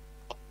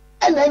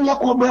and then you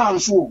come brown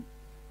so.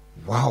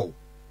 Wow.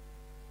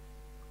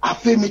 I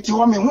feel me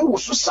to me who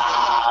was so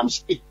sam.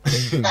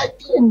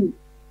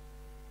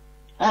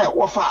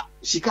 Wafa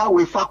sika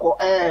we fako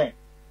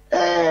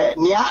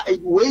nia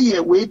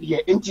we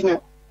be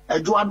internet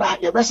adwada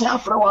ye be say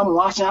afra wa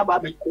mo asan aba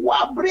be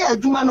wa bre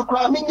adwuma no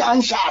kra me nya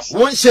nshas.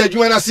 Won she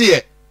adwuma na se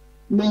ye.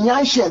 Me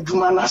nya she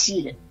adwuma na se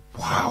ye.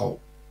 Wow.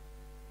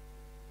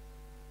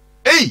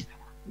 Hey.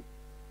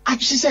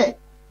 Actually say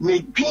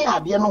me dwin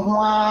ade no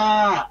ho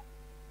a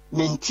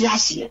menti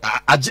ase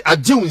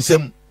agye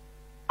unsem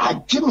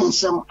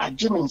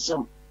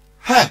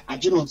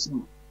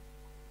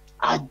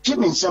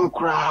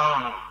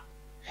kra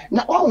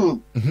na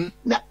on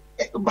na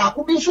ba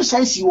ko bi so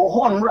sai si wo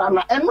ho nra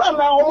na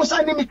omo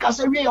sai ni mi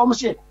kasa wi omo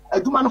se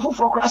aduma no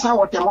foforo kra san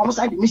wo tem omo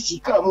sai de mi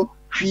sika mu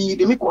hwi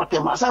de mi ko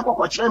tem asa ko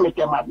kire mi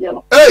tem ade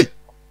no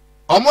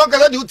omo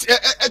kala de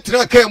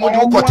etra ka mu de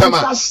ko tem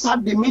omo sa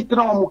de mi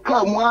tra omo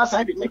ka mu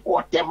asa de mi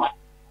ko tem.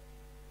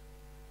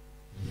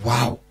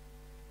 Wow.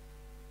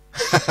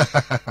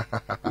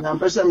 Na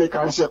mpesa me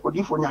kan se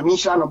odifo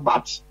nyamisha no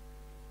bat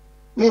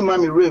me ma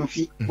me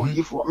remfi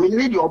odifo me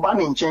radio oba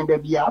ne nchen da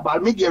bia ba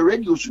me de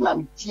radio su na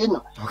me tie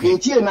no me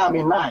tie na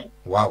me nai.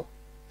 Wow.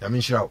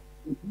 Nyamisha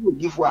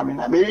odifo ame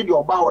na me radio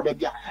oba ho da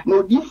bia na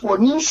odifo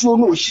ni nsuo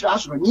no ohira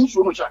so ni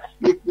nsuo no hira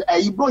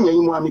ayibo nya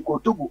yimu ame ko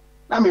Togo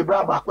na me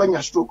bra ba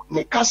kwanya stroke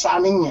ne kasa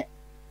ne nye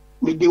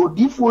me de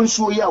odifo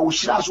nsuo ya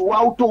ohira so wa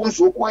auto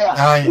nsuo ko ya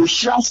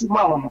ohira so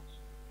ma no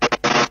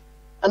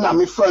ana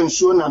me fa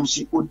nsuo na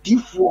msi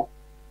odifo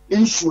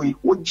nsuo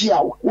oji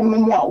a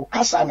onumu a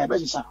okasa na be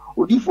sisa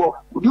odifo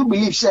would you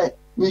believe say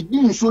me di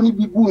nsuo ni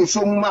bibu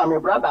nsuo mu ma me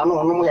brother no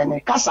onumu ya ne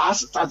kasa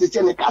asata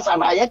tete ne kasa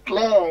na ye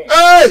clear.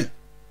 Hey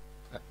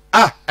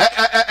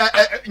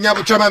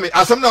nyabu chama me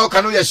asem na o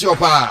kanu ye sure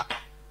pa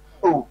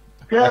oh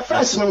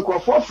first no ko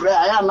for free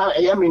aya na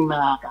e me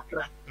na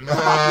kakra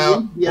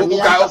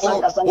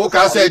o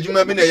ka say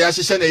adwuma bi na ya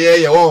hyehyɛ na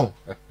ye won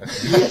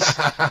yes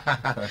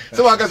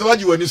so wa ka so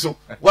waji woni so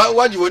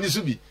waji woni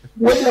so bi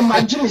we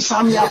imagine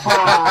samia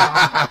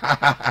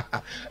pa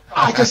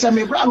I just say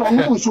me bra no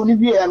no so ni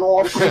bi e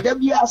no da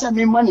bia say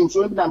me man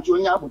so bi na nti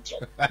onya aboche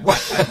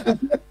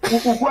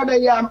ukwa da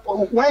ya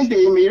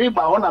Wednesday me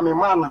riba ona me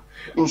man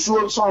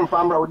nso so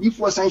famra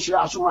odifo century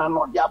asoma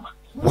no dia ba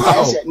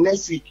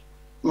next week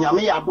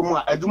nyame ya dum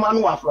aduma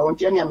no wafra won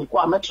tia me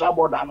kwa metra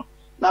border no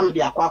na me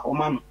dia kwa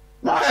akoma no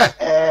na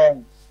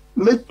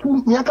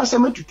metu nyaka se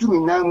metutu mi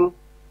nan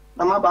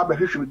na ma ba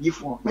hwehwe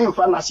odifo me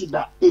mfa na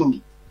sida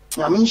endi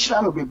nyame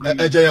nshira no bebre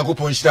eje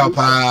yankopon nshira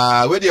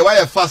pa we dey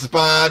why fast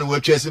pa no we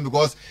twese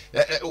because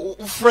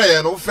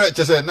friend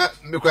chese na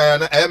me kwa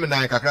na em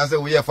nan kakra se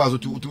we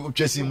fast to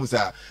twese mu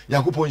sa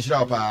yankopon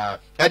nshira pa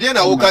ade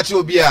na wo ka che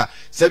obi a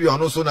se bi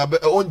ono so na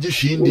onje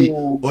hwindi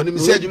onim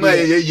se adwuma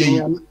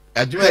ye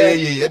adwuma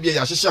ye bia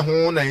ya hyehye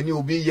ho na eni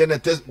obi ye na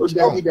test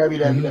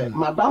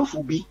madam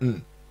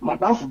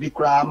fubi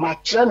kra ma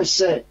kire ne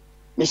se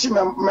me si me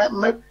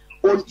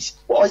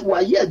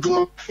wa ye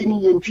adwuma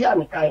fini ye ntwa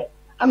ne kai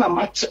ana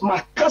ma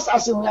kasa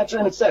se mu ya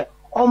kire ne se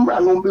ombra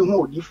no be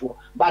hu odifo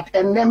but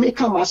enne me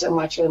kama se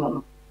ma kire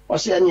no o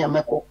se ene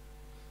emeko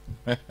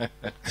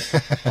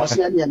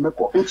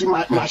nti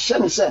ma hye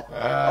ne se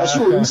o se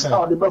o risk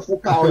o de be fu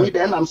ka o ni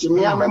de na se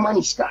me amema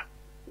ni ska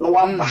no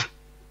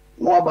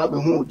waba be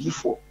hu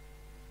odifo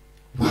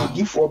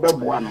odifo be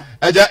boa no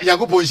eja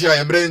yankopon hira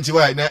ye mbre nti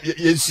why na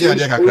yensu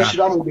ade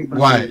kakra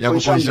why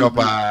yankopon hira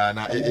pa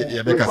na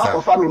ye be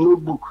kasa fa me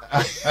notebook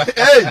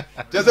hey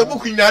just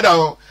book ni ada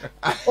ho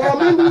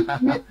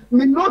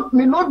me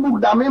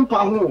notebook da me mpa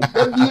ho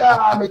da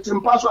bia me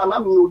timpa so ana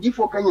me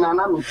odifo kan nyina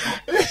na me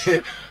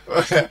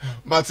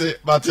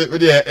mate we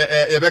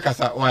ye be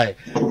kasa why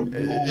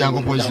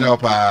yankopon hira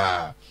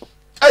pa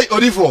hey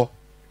odifo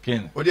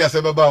Ken. Odi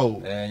asebe ba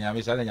o.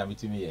 Nyame sa na nyame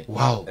timi ye.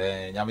 Wow.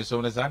 Nyame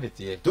so na sa de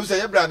tie. To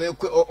say ebra na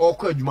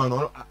okọ adwuma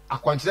no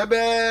akwankyere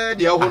be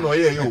de ho no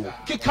ye yo.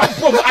 Kika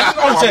bom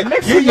adno say.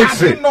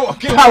 Ye no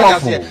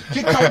powerful.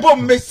 Kika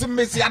bom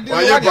mesi adno.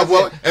 Wa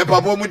ye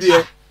pabo mu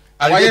de.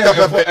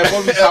 Alligator pepper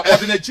ebom sa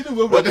odina chini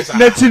we wo sa.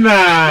 Netina.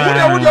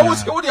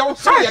 Wo de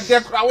so ye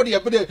de kra wo de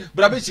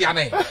brabe chia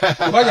na.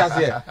 Wa ya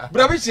se.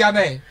 Brabe chia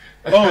na.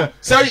 Oh,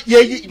 so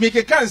ye me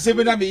ke kan se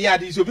be na me ya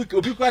de so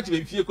obi kwa te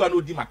be fie kwa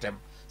no di matem.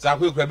 Sa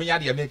ko kura me nya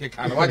de make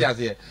kan wa ja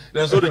se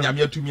den so do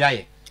nyame atumi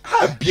aye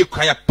abie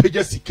kwa ya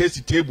page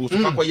sikesi table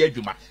so kwa ya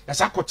adwuma ya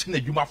sa ko tena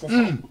adwuma fofo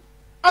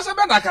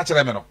asebe na ka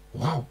kire me no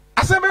wow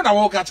asebe na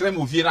wo ka kire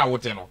me ofie na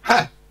wote no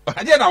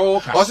aje na wo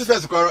ka o se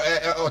first ko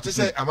o te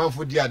se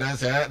amanfo di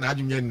adanse na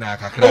adwumye na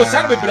kakra o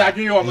san be bra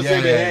adwunye o mo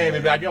say be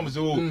bra adwunye o mo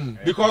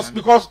say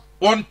because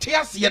on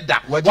tears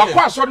yeda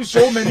wakwa sorry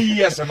so many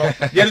years no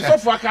ye so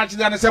for aka chi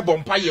na say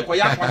bompa ye ko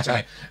ya kwa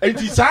chere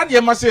enti san ye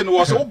ma say no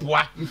wo so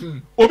boa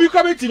obi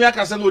kwa betimi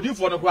aka say no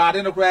odifo no kwa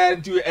ade no kwa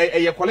enti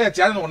ye collect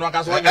ya no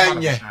aka so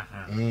onye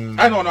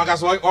no aka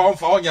so on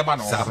fa onye ma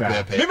no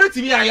me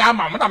betimi ya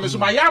ama na me so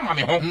ma ya ama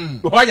me ho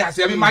ho ya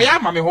say me ma ya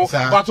ama me ho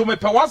but o me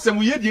pe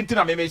wasem ye di enti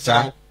na me me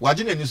cha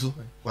waje na ni so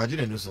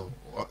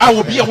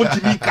obi e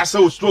wontimi kasa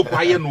o stroke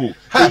aye no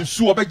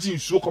nsu obaji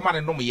nsu ko ma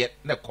ne nom ye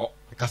ne ko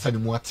kasa ni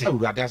mu ate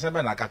awurade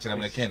asebe na aka kire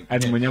me ken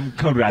animonyam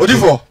kan urade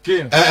odifo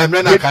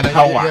emre na aka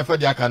na ye fa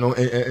di aka no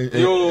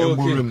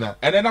emburum na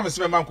ene na me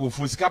se me man ko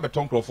fu sika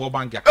beton crofo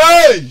bank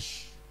hey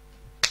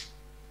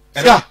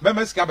sika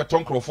me sika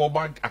beton crofo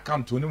bank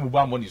account oni mu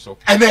ba money so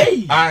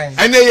ene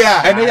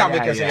ya me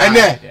kese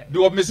ene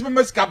do me se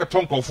me sika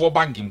beton crofo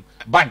bank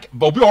but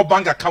obi o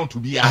bank account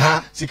bi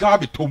ya sika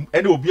betom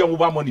ene obi mu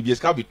ba money bi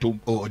sika betom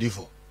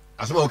odifo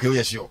asema okay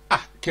we sure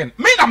ken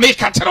me na me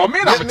ka kire o me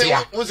na me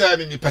tia wo say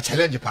me pe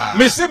challenge pa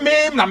me se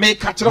me na me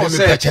ka kire o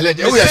say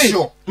challenge we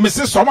sure me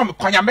se so ma me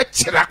kwanya me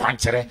kire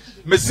kwankire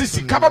me se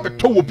sika ba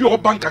beto obi o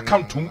bank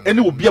account ene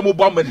obi mu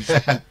ba money so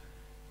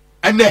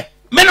ene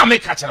me na me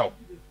ka kire o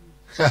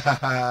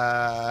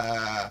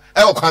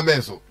o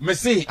kwamen so me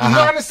see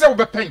no ne se wo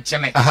be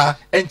penchene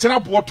enchena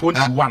bo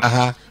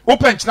 21 wo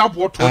penchena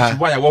bo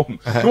 21 ya wo hu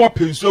no wo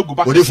pensu agu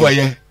ba odifo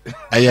ye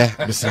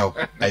misraw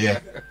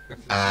aye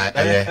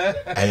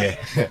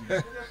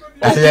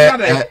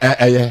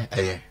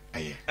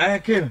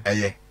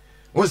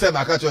wọ́n sẹ́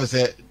màá kàtọ́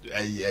sẹ́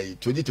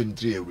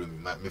 2023 ewúro mi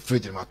ma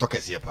fridge ni ma tọ́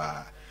kẹsì yẹ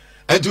paa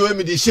ẹ̀ntì wọ́n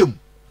mi di ṣẹ́mu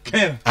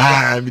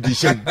mi di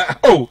ṣẹ́mu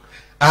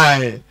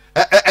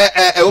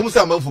wọ́n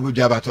sẹ́ àmọ́ nfọ̀ mi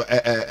dùn abatọ́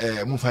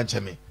mu fa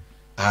nkyɛn mi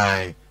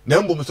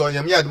na mbom sọ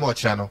ọ̀nyẹ́mi yẹ adum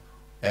ọ̀kyerá no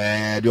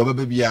de ọba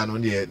bẹ biya no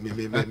de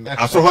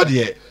aso hɔ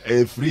de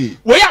free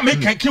wo ya me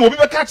kan ki obi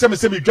be ka kyerɛ me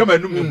sɛ me dwama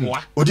anum me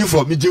moa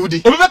odifo me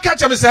jiwudi obi be ka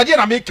kyerɛ me sɛ de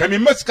na me kan me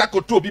masika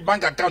koto obi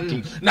bank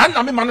account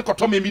na me ma ne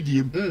koto me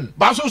diem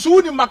ba so so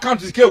woni account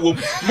sika wo mo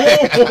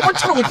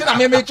kyerɛ wo ti na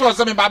me kyerɛ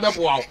sɛ me ba bɛ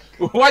boa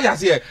wo ya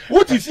sɛ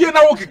wo ti fie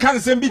na wo ke kan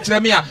sɛ bi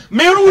kyerɛ me a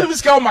me ru woni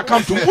sika wo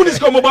account wo ni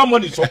sika wo mobile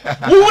money so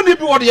wo woni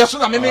bi wo de yeso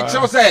na me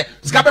kyerɛ sɛ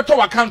sika bɛ to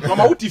account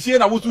ma wo ti fie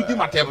na wo so di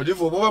matem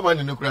odifo mobile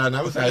money no kura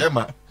na wo sɛ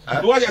ayema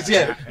what you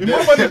say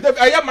mobile money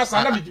ayema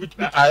sana me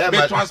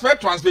transfer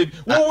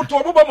wo to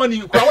mobile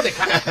money kwa wo de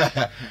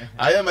ka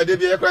ayema de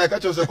bi e kwa ka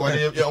cho so ko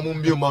ne omo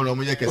mbi ma no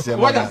mo ye kese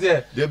ma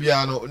de bi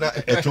ano na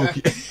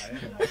etoki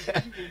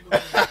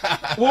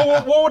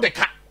wo de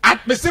ka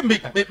at me say me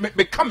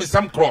come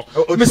some cross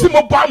me say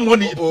mobile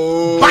money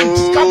bank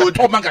scan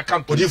to bank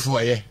account odifo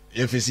ye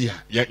fesi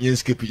ha ye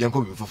skip ye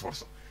ko bi foforo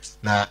so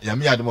na ya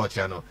me adom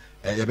otia no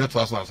ye beto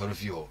aso ansoro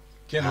fi ho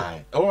ken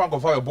o wa go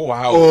fa bo wa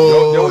ha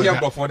o ye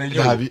go for na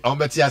yo abi o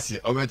beti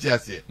ase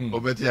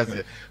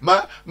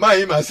ma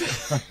hima se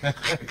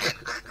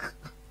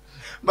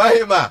ma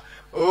hima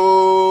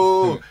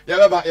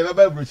ya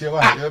baba bruche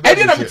wa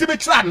edi na meti be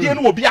kira ade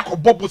no obi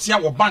akobọ bosia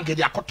wo bank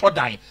de akoto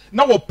dan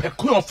na wo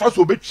peku on fa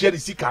so obetua de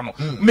sika no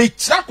me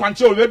kira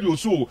kwanche o radio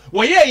so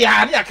wo ye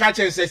ya ne aka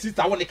kire se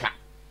sister wo ne ka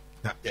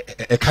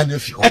e kana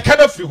fi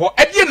ho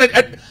edi na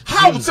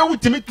how say we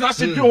timi tna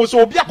se bi so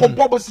obi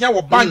akobọ bosia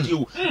wo bank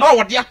o na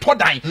wo de ato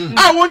dan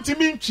a won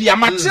timi ntwia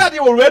ma kira de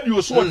o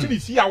radio so o timi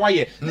fi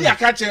awaye ne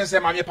aka kire se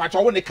ma me pa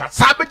wo ne ka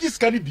sa be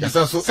sika ni bi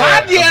sa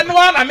de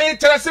no na me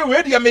kire se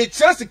we de me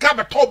kire sika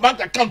be to bank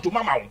account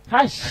mama wo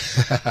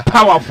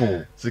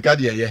powerful sika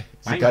de ye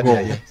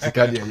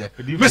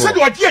me se de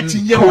o de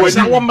atinye wo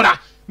na wo mra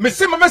me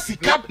se mama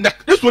sika na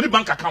eso ni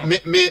bank account me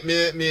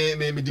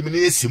dimini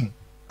esim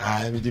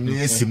me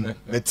dimini esim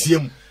na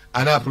tiem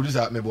ana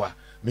producer me boa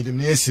me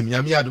dimini esim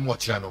ya me adum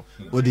ochira no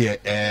o de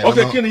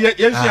okay kin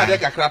yensia de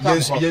kakra pa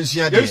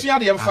yensia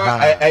de yemfa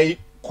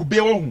kube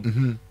wo hu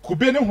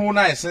kube ne hu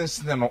na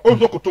essence no o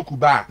zokoto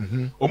kuba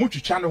o mu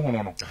twitwa ne hu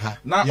no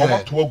na o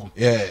mato agu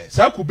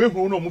sa kube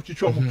hu no o mu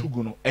twitwa o mu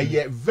tugu no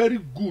eye very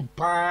good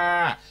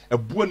pa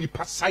ebuo ni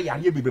pasa ya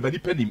ye bebeba ni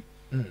panim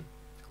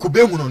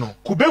kube hu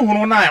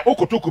no na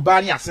okoto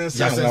kuba ni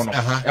asense ho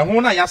no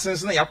hu na ya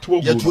asense na ya to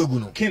agu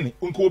no kin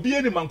nko obi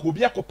eni man ko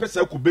obi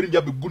akopesa kube ni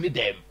bia begu ni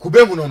dem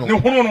kube hu no ne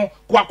hu no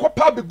ko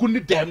akopa begu ni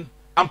dem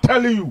I'm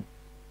telling you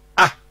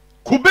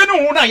kube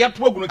no hu na ya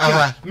to agu no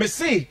kin me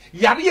say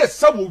yare ye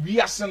sawo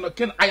wi ase no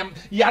kin I am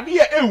yare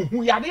ye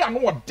ehu yare ya no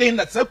odin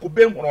na sa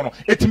kube hu no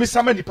etimi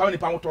sama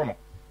nipa ho to no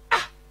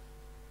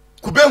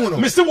kube hu no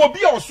me say wo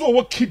bia oso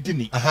wo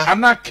kidney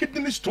ana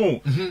kidney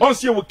stone on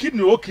say wo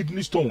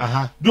kidney stone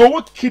do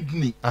wo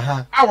kidney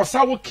a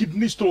sa wo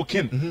kidney stone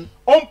kin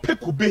on pe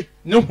kube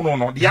ne hu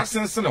no de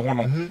asense ne hu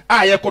no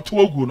a ye koto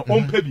agu no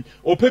on pe bi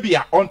o pe bi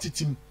a on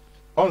titim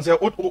on say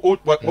o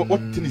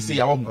tini say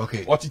ya wo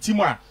o titim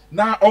a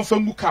na on fa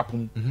ngu cap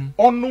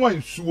on no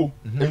ansuo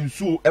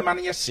e ma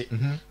ne ye hye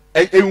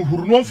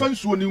ehuru no mfa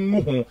nsuo ni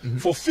ngu ho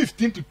for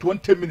 15 to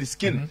 20 minutes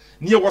skin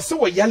ne wo se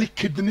wo yale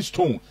kidney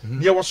stone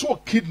ne wo so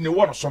kidney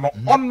wo so no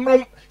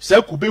onnom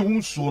sa kube hu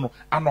nsuo no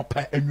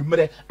anopa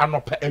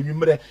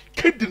anwumere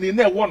kidney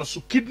na wo no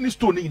so kidney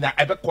stone ni na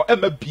ebekọ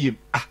emabiem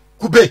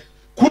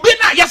kube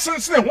na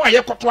yasensene ho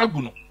ayekoto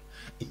agu no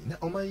na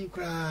oman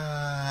kra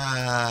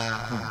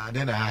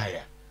na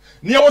haya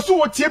ne wo so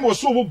wo tie me wo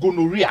so wo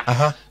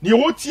gonorrhea ne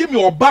wo tie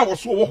me oba wo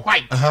so wo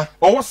white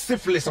wo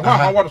syphilis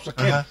ha wo so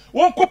ken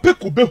won ko pe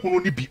kube hunu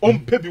ni bi on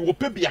pe bi wo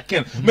pe bi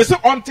aken me se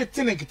on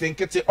tete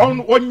nkete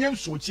on onye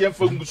nsuo chi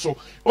emfa ngu so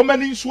o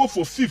mani nsuo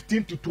for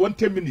 15 to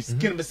 20 minutes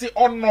ken me se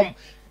onnom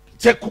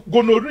che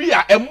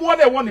gonorrhea emo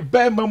na wo ne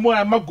be ma mu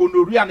ama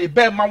gonorrhea ne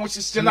be ma wo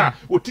hihye na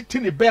otiti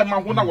ne be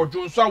ma ho na wo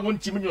dwonso a wo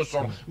ntimi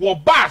nyoso wo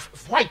ba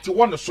white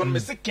wo no so me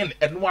se ken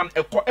eno an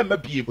ekọ ema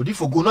biem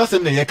odifo gono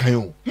asem na ye kan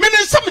o mini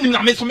nsam ni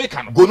na me so me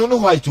kan gono no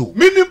white o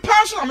mini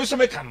pass na me so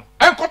me kan no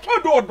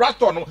enkoto do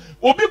drastor no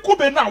obi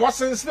kube na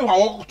wasensene wa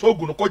wokoto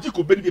ogu no koji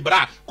kube ni bi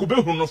bra kube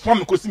hu no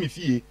fam ko simi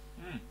fie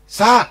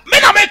sa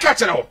me na me ka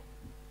kire ho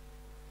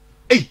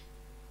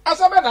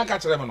asa me na ka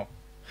kire me no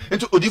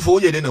ento odifo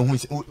oye de na hu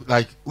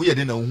like oye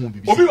de na hu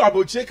bibi obi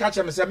abochie ka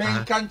kire me se me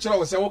kan kire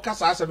wo se wo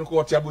kasa asa me ko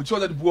wo ti abochie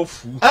wo de bu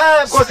afu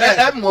ko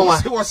mo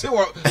wa wo se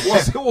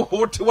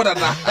wo ti wo da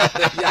na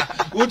ya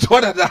wo ti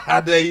wo da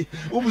da dai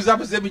wo buza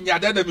me se me nya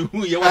da na me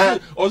hu ye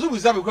wo zo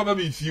buza me ko ba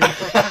me fie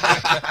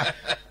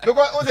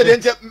because o se de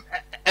nche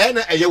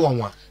na eye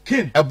wonwa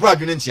kin ebro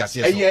adwene nti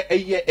ase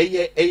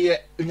eye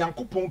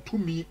nyankopon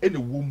tumi ene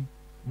wom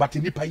but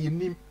nipa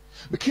yenim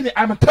Mekini,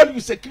 I'm telling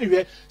you,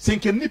 second, saying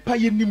nipa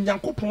yenim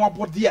nyankopon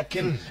abode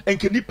aken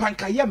enke nipa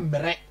nka ye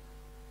mmere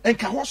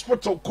enka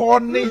hospital call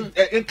ne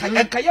enka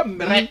ye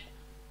mmere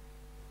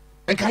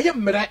enka ye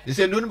mmere they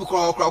say no no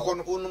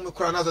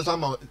kra na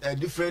some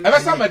different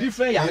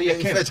different ya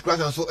ken first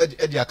class so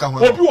e aka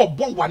ho obi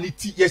obo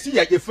waniti yesi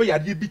ya yefe ya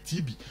de bi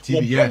TB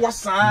obo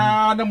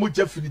wasa na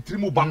moja finitiri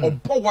mu ba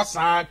obo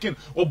wasa ken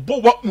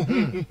obo wa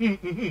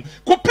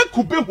ko pe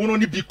kube hono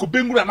ni bi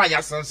kube ngura na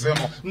ya sense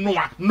no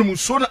noa num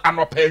so na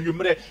anopa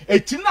anwumre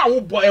eti na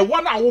wo bo e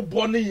wo na wo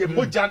bo ne ye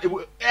moja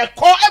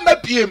ekọ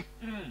emabiem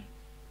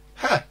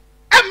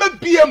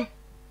emabiem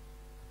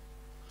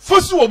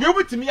fosu obi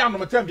obetimi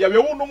anom tem bia we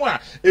wo no mu a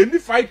any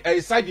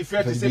side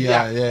effect say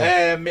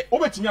bia me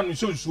obetimi anom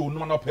so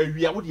no na pa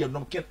wi a wo de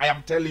anom ken I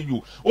am telling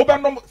you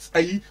obenom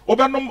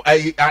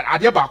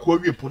ade ba ko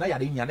awie po na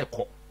yare nya ne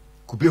ko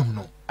kube hu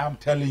no I am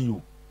telling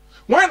you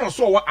why no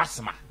so wo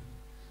asthma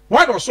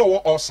why no so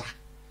wo ulcer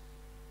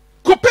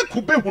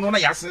kube hu no na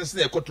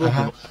yasense ekoto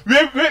ogu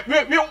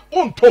we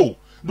onto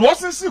do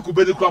wasense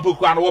kube de kwa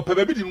pokwa na wo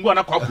pe bi di ngu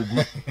na kwa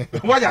kogu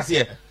waja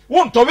se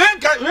won to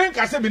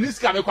wenka se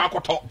miniska me kwa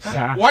koto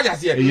waja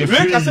se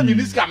wenka se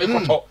miniska me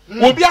koto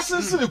obi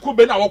asense ne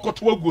kube na wo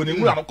koto agu ne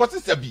ngu na ko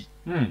se bi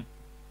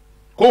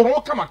ko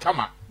ho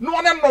kama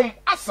no ne nom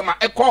asma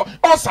ekọ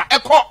ulcer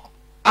ekọ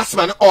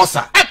asma ne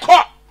ulcer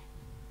ekọ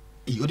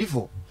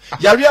odifo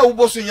yare a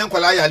wo so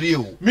nyankwala yare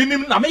o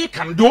minim na me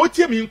kan do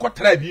tie mi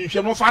nkotra bi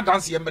nhwe no fa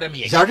dance ye mbere me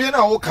yare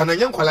na wo kan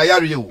nyankwala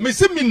yare o me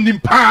se minim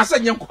pa sa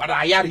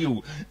nyankwala yare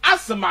o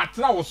asma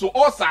tena wo so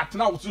osa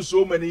tena wo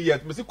so many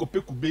years me se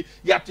kopekube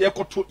ya te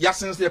ekoto ya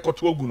sense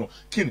ekoto agu no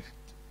kin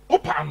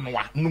opa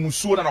noa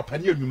numusuo na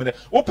opani anwumere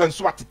open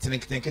so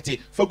atetenkete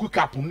fagu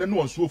cap na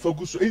no nsuo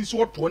fagu so enso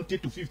 20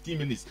 to 15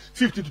 minutes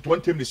 50 to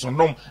 20 minutes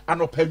onom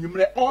anopa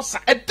anwumere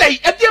osa edai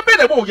ede be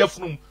na bo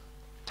yafunum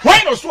why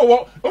no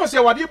so what say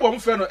wadi bom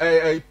fe no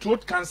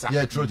throat cancer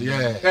throat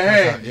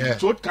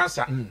throat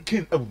cancer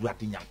kin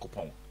awurade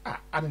nyankopon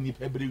ana ni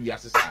pebere wi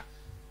asesa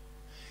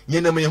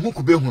nyena me hu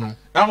kube hu no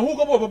na hu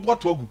ko bo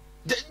boto agu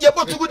ye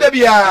botugu da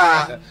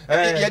bia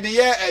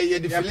ye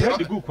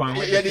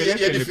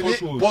de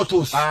fili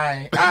bottles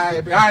ai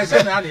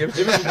say na e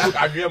be good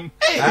adwem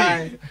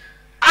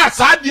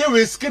sa de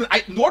we skin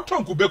no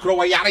ton kube kro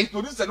wa yare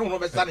no se no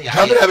be sa na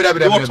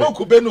yare no ton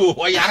kube no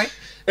wa yare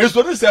e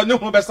so ni se no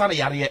be sa na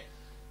yare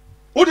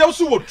o de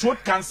also throat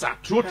cancer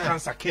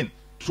kin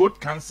throat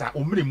cancer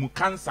omre mu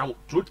cancer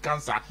throat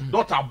cancer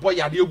doctor boy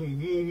yare hu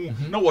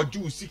na wo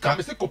juice ka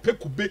me se kope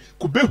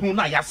kube hu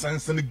na ya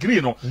sense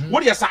green no wo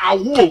de sa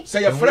awo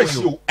se ya fresh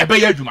o ebe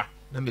ya adwuma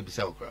na me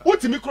bisa okra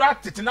utimi kura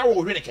tete na wo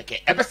hwe ne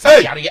keke ebe sa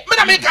yare me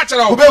na me ka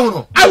kire o kube hu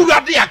no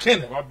awurade ya kin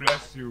God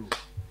bless you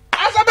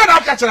asa be na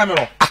ka kire me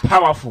no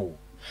powerful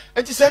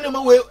enti se no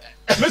ma we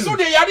me so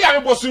de yare a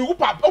me boso yu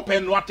pa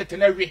open no atete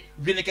na hwe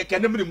ne keke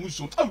na me mu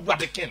so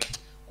awurade kin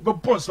be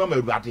pons ma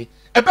awurade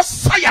ebe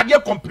sa yare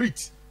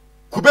complete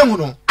kube hu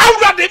no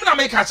awurade me na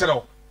me ka kire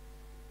o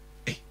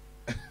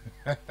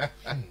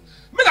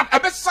me na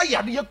ebe sa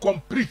yare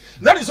complete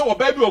na ni so wo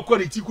ba bi o ko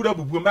ni ti kura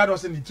bubu ma na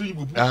so ni ti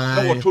bubu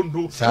na wo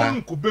tondo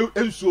kube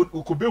enso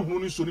kube hu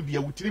no so ni bia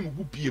wutiri mu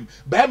bu piem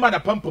ba ma na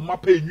pampam ma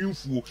pa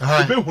enwinfuo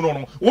kube hu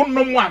no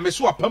wonnom a me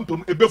so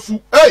apampam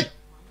ebefu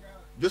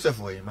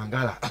Joseph Oye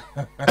Mangala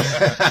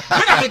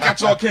me na me ka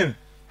kire ken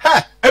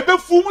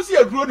ebefu mu si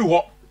aduro ni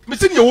ho me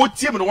say you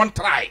tie me no one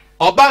try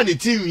oba ni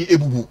tiwi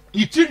ebubu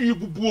ni tiwi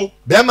bubuo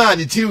be ma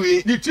ni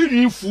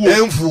tiwi fuo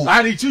enfu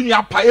ani tiwi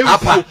apa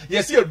enfu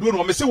yes e do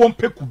no me say won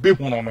peku be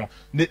hu no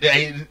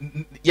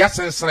ya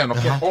sensere no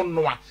ke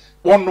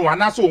ono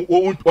ana so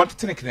won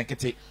tete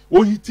kete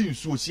o hiti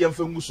nsu o sia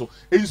mfa ngu so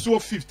ensu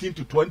 15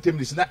 to 20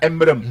 minutes na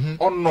emrem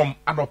onom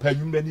anopa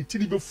nwumra ni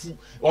tiri befu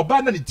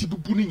oba na ni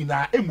tibubu ni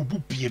nyina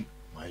emubu biem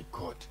my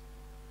god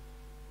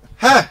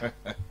ha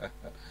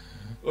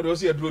o do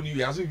se aduro ni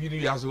wi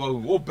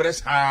aso o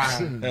press ha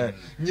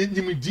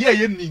nyim die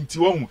ye ninti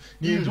wo hu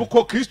ni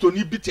ko Kristo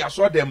ni biti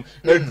aso dem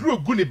aduro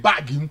gu ni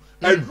bag mu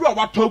aduro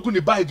wato gu ni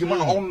bag mu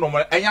na onom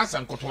enya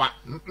sankotoa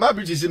ma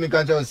bi si mi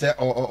kan say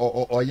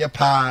o ye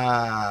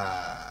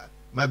pa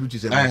ma bi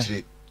say ma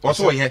chire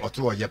o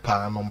ye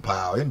pa no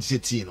pa o ye ndise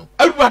ti no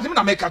awurade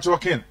na make catch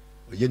ken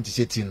o ye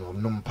ndise ti no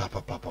no pa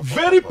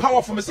very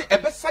powerful me say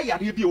ebesa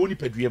yare bi e woni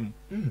paduam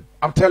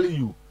I'm telling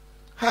you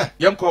ha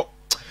yemko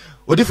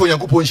odifo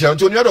Nyankopon hia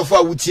nti onuadofo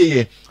a wutie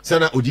ye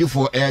sana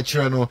odifo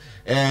kire no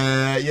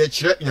ye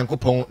kire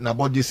Nyankopon na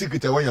body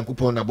secret wa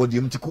Nyankopon na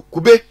body mti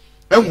kube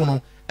ehu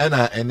no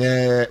na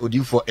ene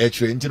odifo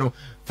kire nti no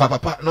fa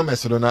papa no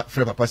meso na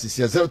frɛ papa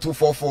sisi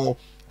 0244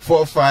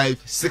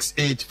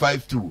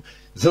 456852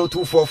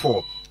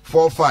 0244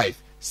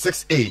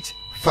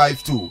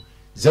 456852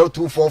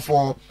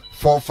 0244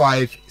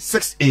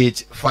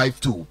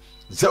 456852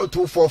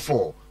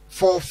 0244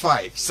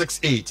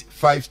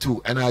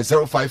 456852 and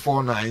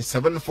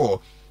 0549744422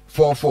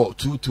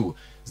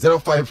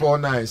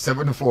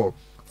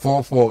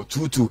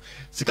 0549744422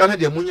 sikana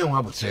de munya ho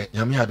abotre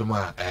nyame adom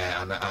a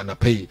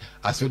anapay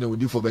aso na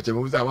odifo beche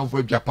mo say amanfo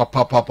adwa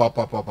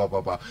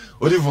papa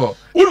odifo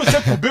unu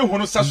se kube hu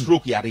no sa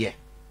stroke yare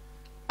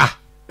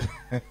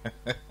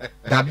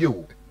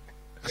dabio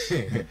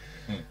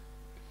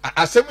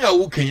asem ya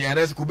wo kan ya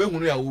na se kube hu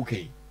no ya wo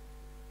kan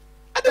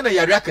adana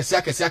yare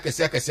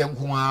akese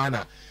nko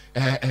ana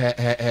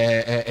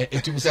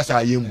etu bisa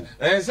sa yemu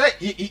say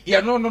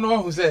ya no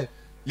who say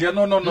ya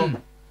no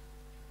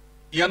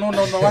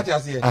what you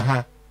say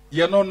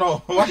ya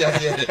no what you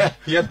say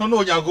ya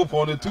no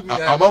Nyankopon no tu mi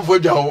amanfo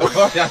dwa wo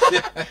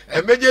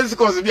emergency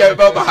cause bi e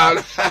ba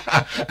ba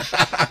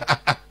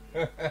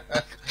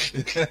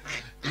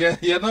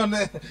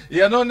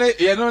ya no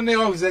ne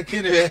o ze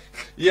kine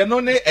ya no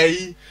ne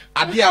eyi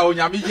ade a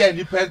onyame ye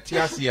ni penti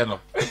ase no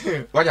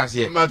what you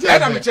say na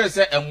me chere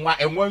say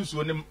enwa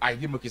nsuo ne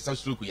ide mo kisa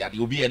stroke yade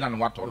obi e na no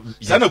wato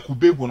sana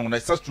kube hu no na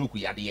sa stroke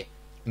yade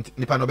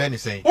nipa no be ni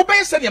sen wo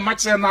be se ne ma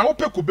chere na wo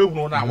pe kube hu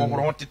no na wo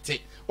horo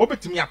tete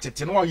obetimi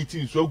atete no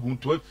ahiti nso agu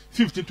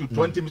 15 to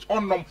 20 minutes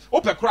onnom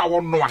opekra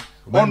wonnoa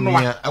na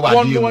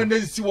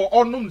nsi wo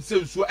onnom nse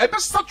nso ebe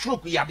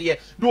stroke yade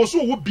de wo so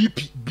wo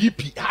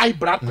bp high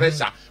blood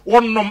pressure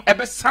wonnom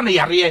ebe sane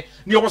yare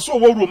ne wo so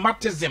wo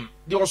rheumatism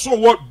de wo so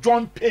wo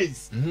joint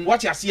pains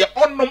what you see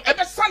onnom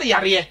ebe sane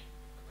yare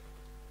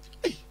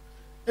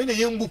ene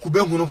yembu kube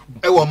hu no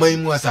e wo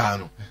man mu asa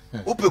no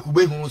ope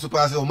kube hu so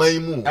pa se o man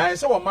mu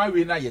se wo man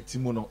we na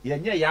yetimu no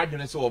yenye ya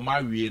adwene se wo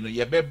man we no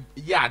ye be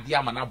ya ade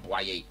ama na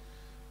boa ye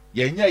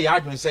yenye ya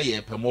adwene se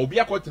ye pem obi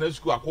akotena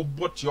school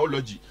akobbo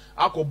theology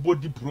akobbo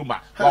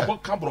diploma akobbo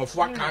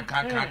kabrofo aka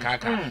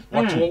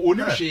wato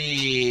onim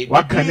hwe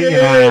wakane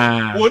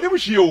onim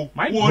hwe o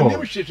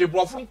onim hwe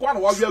brofo nkwa na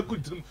wa wi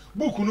agudrim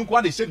book nu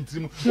nkwa na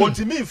hyentrim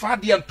ontimi mfa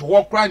de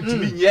nto kra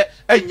ntimi nye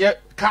enye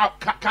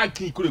ka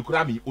kin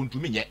kura mi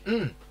ontimi nye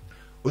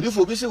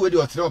odifo bi se we de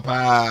otere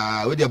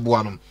pa we de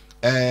boa no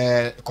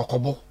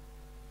kokobo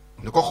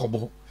ne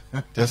kokobo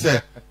te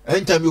se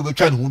anytime you be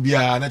try no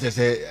bia na te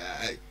se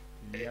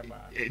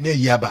ne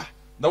yaba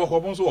na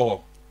kokobo so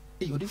wo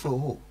odifo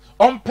ho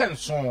on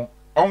penson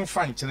on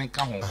fan chene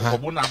ka ho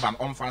kokobo na ban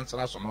on fan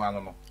sra so no ano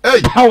no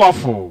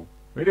powerful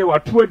we de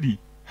watuadi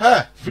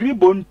free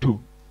bonto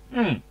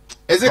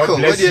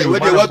Ezekiel we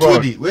de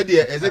watuadi we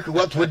de Ezekiel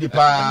watuadi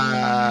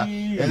pa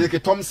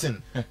Ezekiel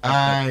Thompson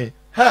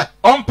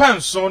on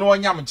penson no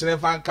nyam chene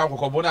fan ka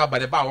kokobo na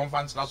abade ba on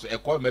fan sra so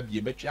ekọ ma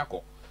bie betwe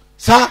akọ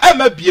sa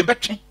ma bie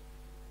betwe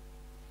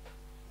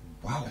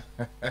wow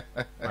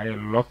I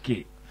am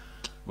lucky.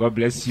 God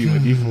bless you.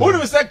 Who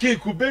do say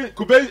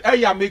kube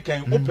eya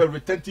making open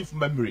retentive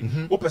memory.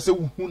 Open say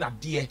hu na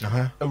de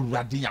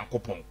awurade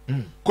Yankopon.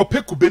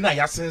 Kope kube na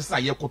ya sense na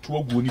ye koto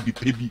agu ni bi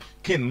pebi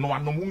ken no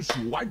anom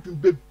nsu wadwen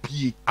be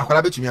bie.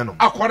 Akwara betumi anom.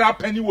 Akwara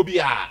pani wo bi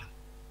a.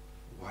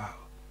 Wow.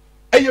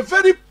 Eye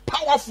very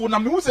powerful na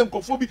me hu se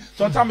nkofo bi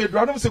sometimes me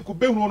dradom se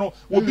kube hu no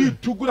obi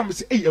tugu na me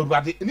se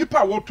awurade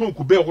nipa wo ton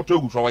kube wo to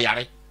agu so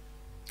yare.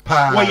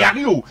 Wa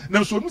yare o na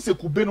nso no se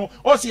kube no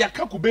o se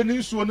yaka kube ne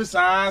nsuo no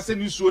saa se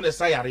ne nsuo ne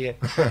sa yare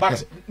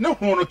but ne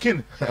ho no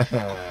kin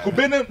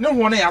kube ne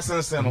ho no ya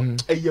sense no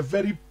e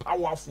very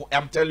powerful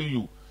I'm telling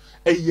you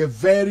e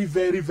very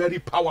very very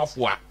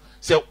powerful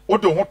se o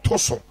de ho to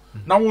so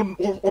na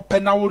wo pe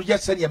na wo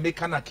yese ne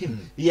make na kin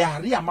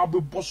yare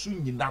amabebo so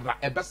nyinara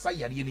e be sa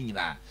yare ne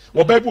nyina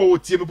wo ba bi wo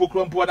tie me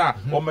pokro mpo na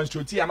wo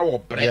menstruate ya na wo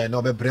bre yeah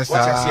no be bre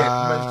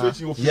sa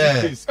menstruate wo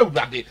things e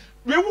wurade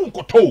we wu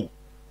nkoto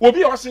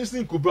obi o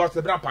sensin kube o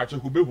tebra pacho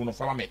kube hu no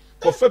fala me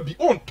ko fa bi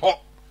on to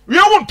we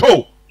won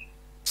to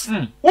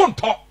won't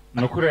talk.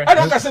 No correct. I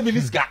don't say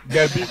Miniska.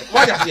 Gabi.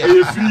 What you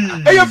say?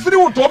 Free. You free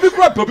won't talk.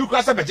 Public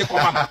class a beje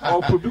command.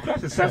 Oh, public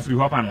class is free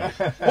hopan.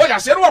 What you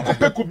say? No ko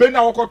peku be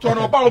na wo ko to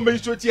no ba o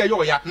menstruate here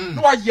yo ya.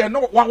 No wa ye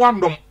no one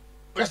dom.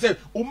 I say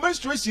o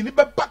menstruation ni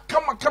be back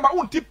kama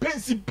won't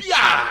pensi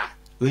bia.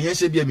 We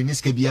say bia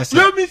Miniska bia say.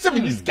 You mean say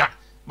Miniska?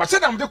 But say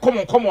them dey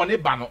come on e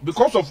ba no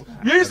because of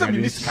you say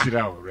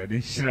Miniska. Ready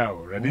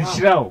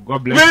shirao.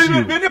 God bless you.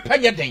 We ne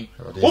penye den.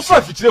 O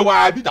fa fitire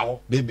wa bi da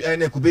ho. Baby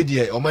ene kube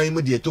die o man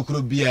mu die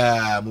tokuro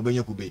bia mo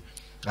benye kube.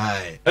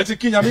 Ai. Eti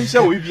kinya me hye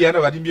wo bia na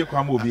wade mbie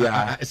kwa ma obi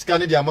a. Sika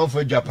ne dia amanfo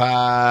adwa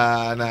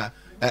pa na.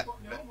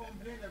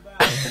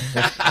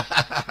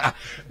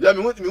 Ya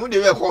mi de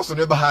we course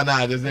no ba ha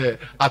na de say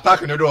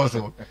attack no do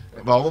so.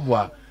 Ba wo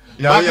boa.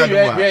 Ya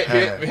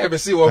we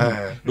have see wo.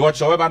 Do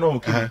watch we ba no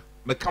okay.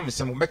 Me come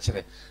say mo me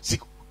kire.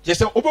 Je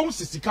say obon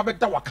sika be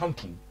da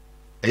account.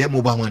 Eye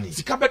mobile money.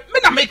 Sika be me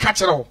na me ka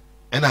kire ho.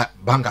 And a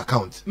bank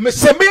account. Me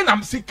say me na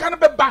sika na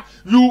be ba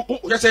you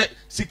say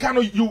sika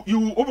no you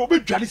obe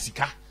dware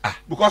sika.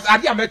 Because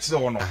ade a mekire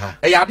ho no.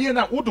 E ade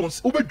na wo don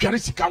obe dware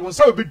sika won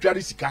say obe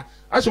dware sika.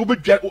 Ase obe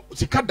dware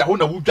sika da ho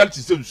na wo dware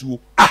ti se nsuo.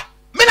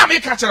 Me na me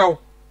ka kire ho.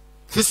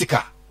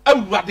 Physical.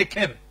 Awurade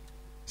ken.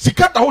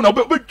 Sika da ho na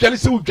obe dware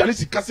se wo dware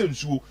sika se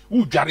nsuo.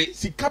 Wo dware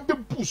sika be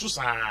bu so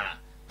saa.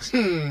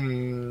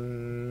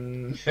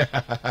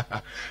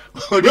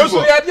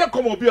 Odifo ya dia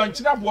come obi on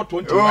china bo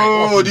 20.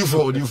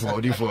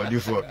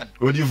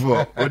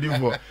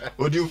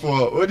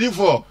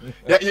 Odifo.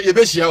 Ye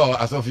be share o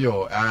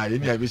asofio. Ye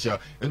ni be share.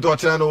 Nto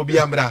china no obi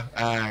amra.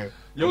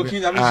 Yo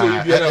kinya me so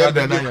obi na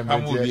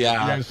amobi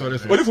a.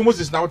 Odifo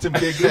Moses na wotem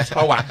great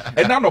power.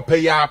 E na no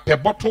pay ya pe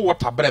bottle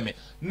water breme.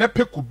 Na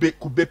pe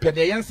kube pe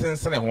ne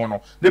yensensene ho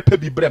no. Na pe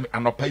bi breme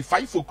anopai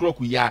 5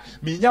 o'clock ya.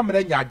 Me nya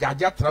mra nya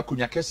ajaja tra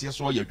konya kese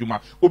so ya adwuma.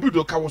 Obi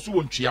do ka wo so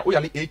wontwea. O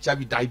yale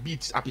HIV,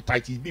 diabetes,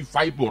 hepatitis B,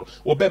 fibroid.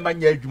 Obe ma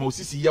nya adwuma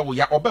osisi ye wo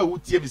ya. Oba wo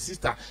tie me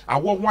sister.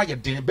 Awo ho aye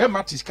den. Be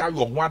ma tiska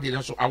yo ho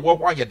ade so awo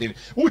ho aye den.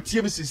 Wo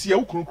tie me sisi ye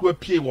wo kunkuru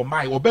apie wo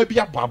mai. Oba bi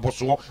ababo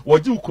so. Wo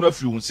ji wo kunu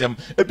afiri unsem.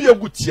 Ebi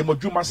agu tie mo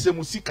adwuma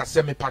semu sika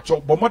seme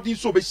pacho. Bomodi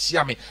so be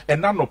hia me.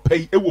 Ena no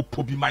pay e wo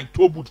pobi my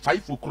tobu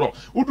 5 o'clock.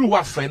 Udu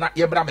wa fe na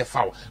ye bra me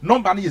fa.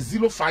 Number is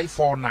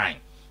 0549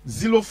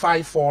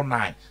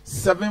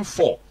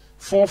 74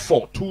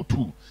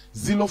 4422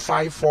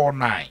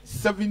 0549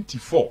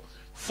 74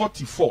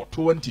 44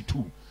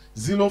 22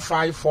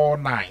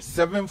 0549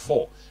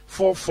 74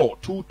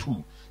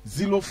 4422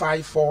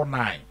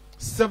 0549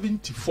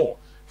 74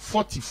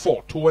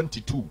 44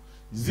 22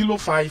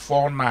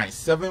 0549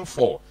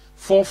 74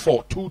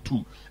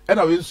 4422 and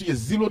I will see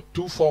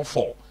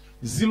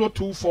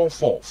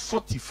 0244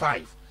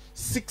 45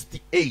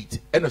 68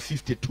 and a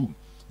 52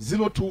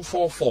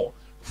 0244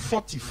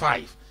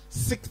 45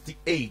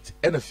 68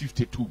 and a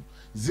 52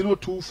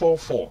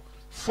 0244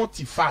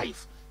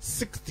 45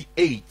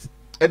 68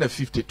 and a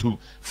 52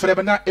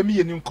 Frebana emi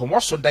enim kom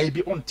osonda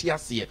bi onte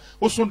ase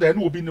osonda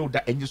na obi ne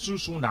da enye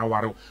sunsun na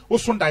aware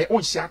osonda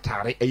on hia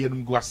atare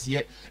eyenum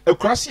guase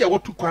akurase e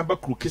wotu kwan ba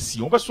kro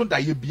kesi obesonda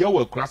ye bia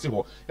wa akurase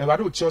ho e ba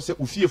de o che se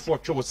ofiefo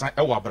otwe wo san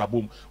e wa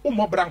abrabom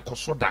umobra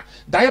nkoso da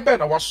da ye be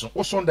na waso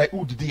osonda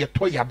udide ye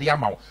to yade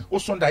ama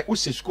osonda o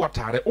se sku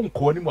atare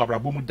onko ani mu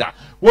abrabom da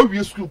wo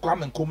wie sku kwa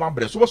menko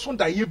mambre so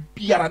osonda ye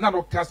biara na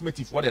no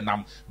classmate for the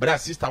nam bra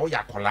sister wo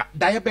yakola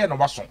da ye be na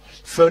waso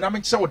fe na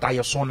menche wo da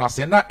ye son na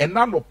se na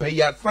ena no pay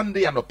ya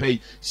Sunday and no pay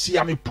see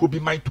am probi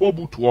my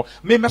tobu to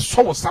me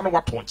so san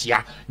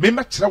watonchia me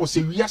kire wo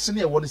se wiase na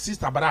ye won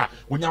sister bara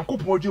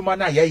onyankopon adwuma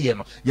na ye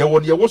no ye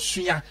won ye wo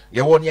sua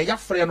ye won ye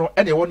yafre no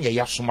ene won ye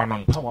yasoma no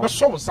me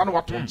so san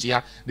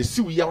watonchia ne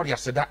si wi ya wo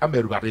yaseda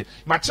amaruade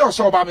ma kire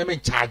so ba me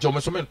charge o me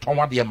so me nton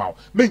wade ma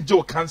me nje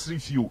o cancer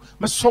few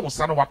me so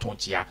san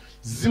watonchia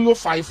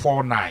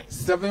 0549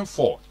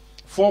 74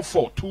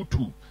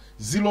 4422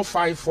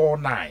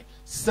 0549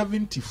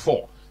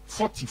 74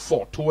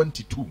 44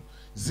 22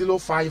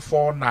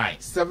 0549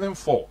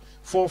 74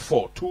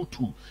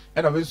 4422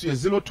 and I will see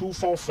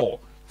 0244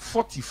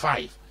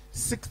 45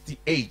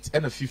 68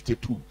 and a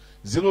 52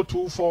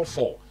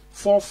 0244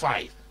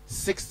 45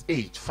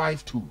 68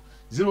 52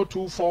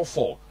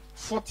 0244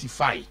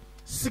 45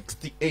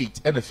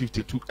 68 and a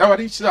 52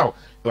 awari chirawo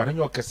awari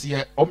nyo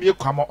kase omie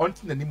kwama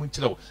onti nanim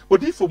chirawo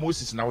odifo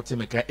Moses na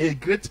wotemeka a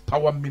great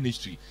power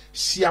ministry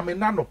shiame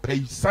na no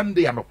pay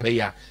Sunday no pay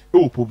ya e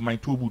opo my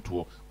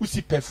tobuto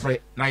usi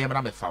pefre na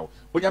yemra mefawo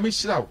onyame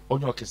chirawo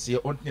onyo kase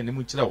onti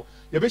nanim chirawo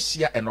ye be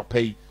shia eno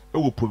pay e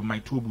opo my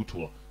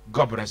tobuto.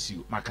 God bless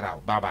you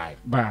makrao bye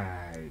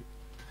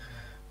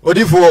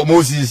Odifo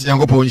Moses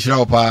yankopon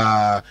chirawo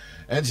pa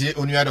enti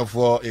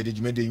onuadofo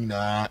edijumede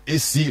nyina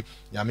esi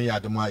yame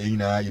yadoma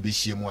nyina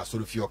yebehie mu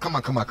asorofio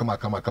kama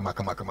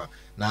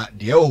na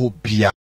de o bia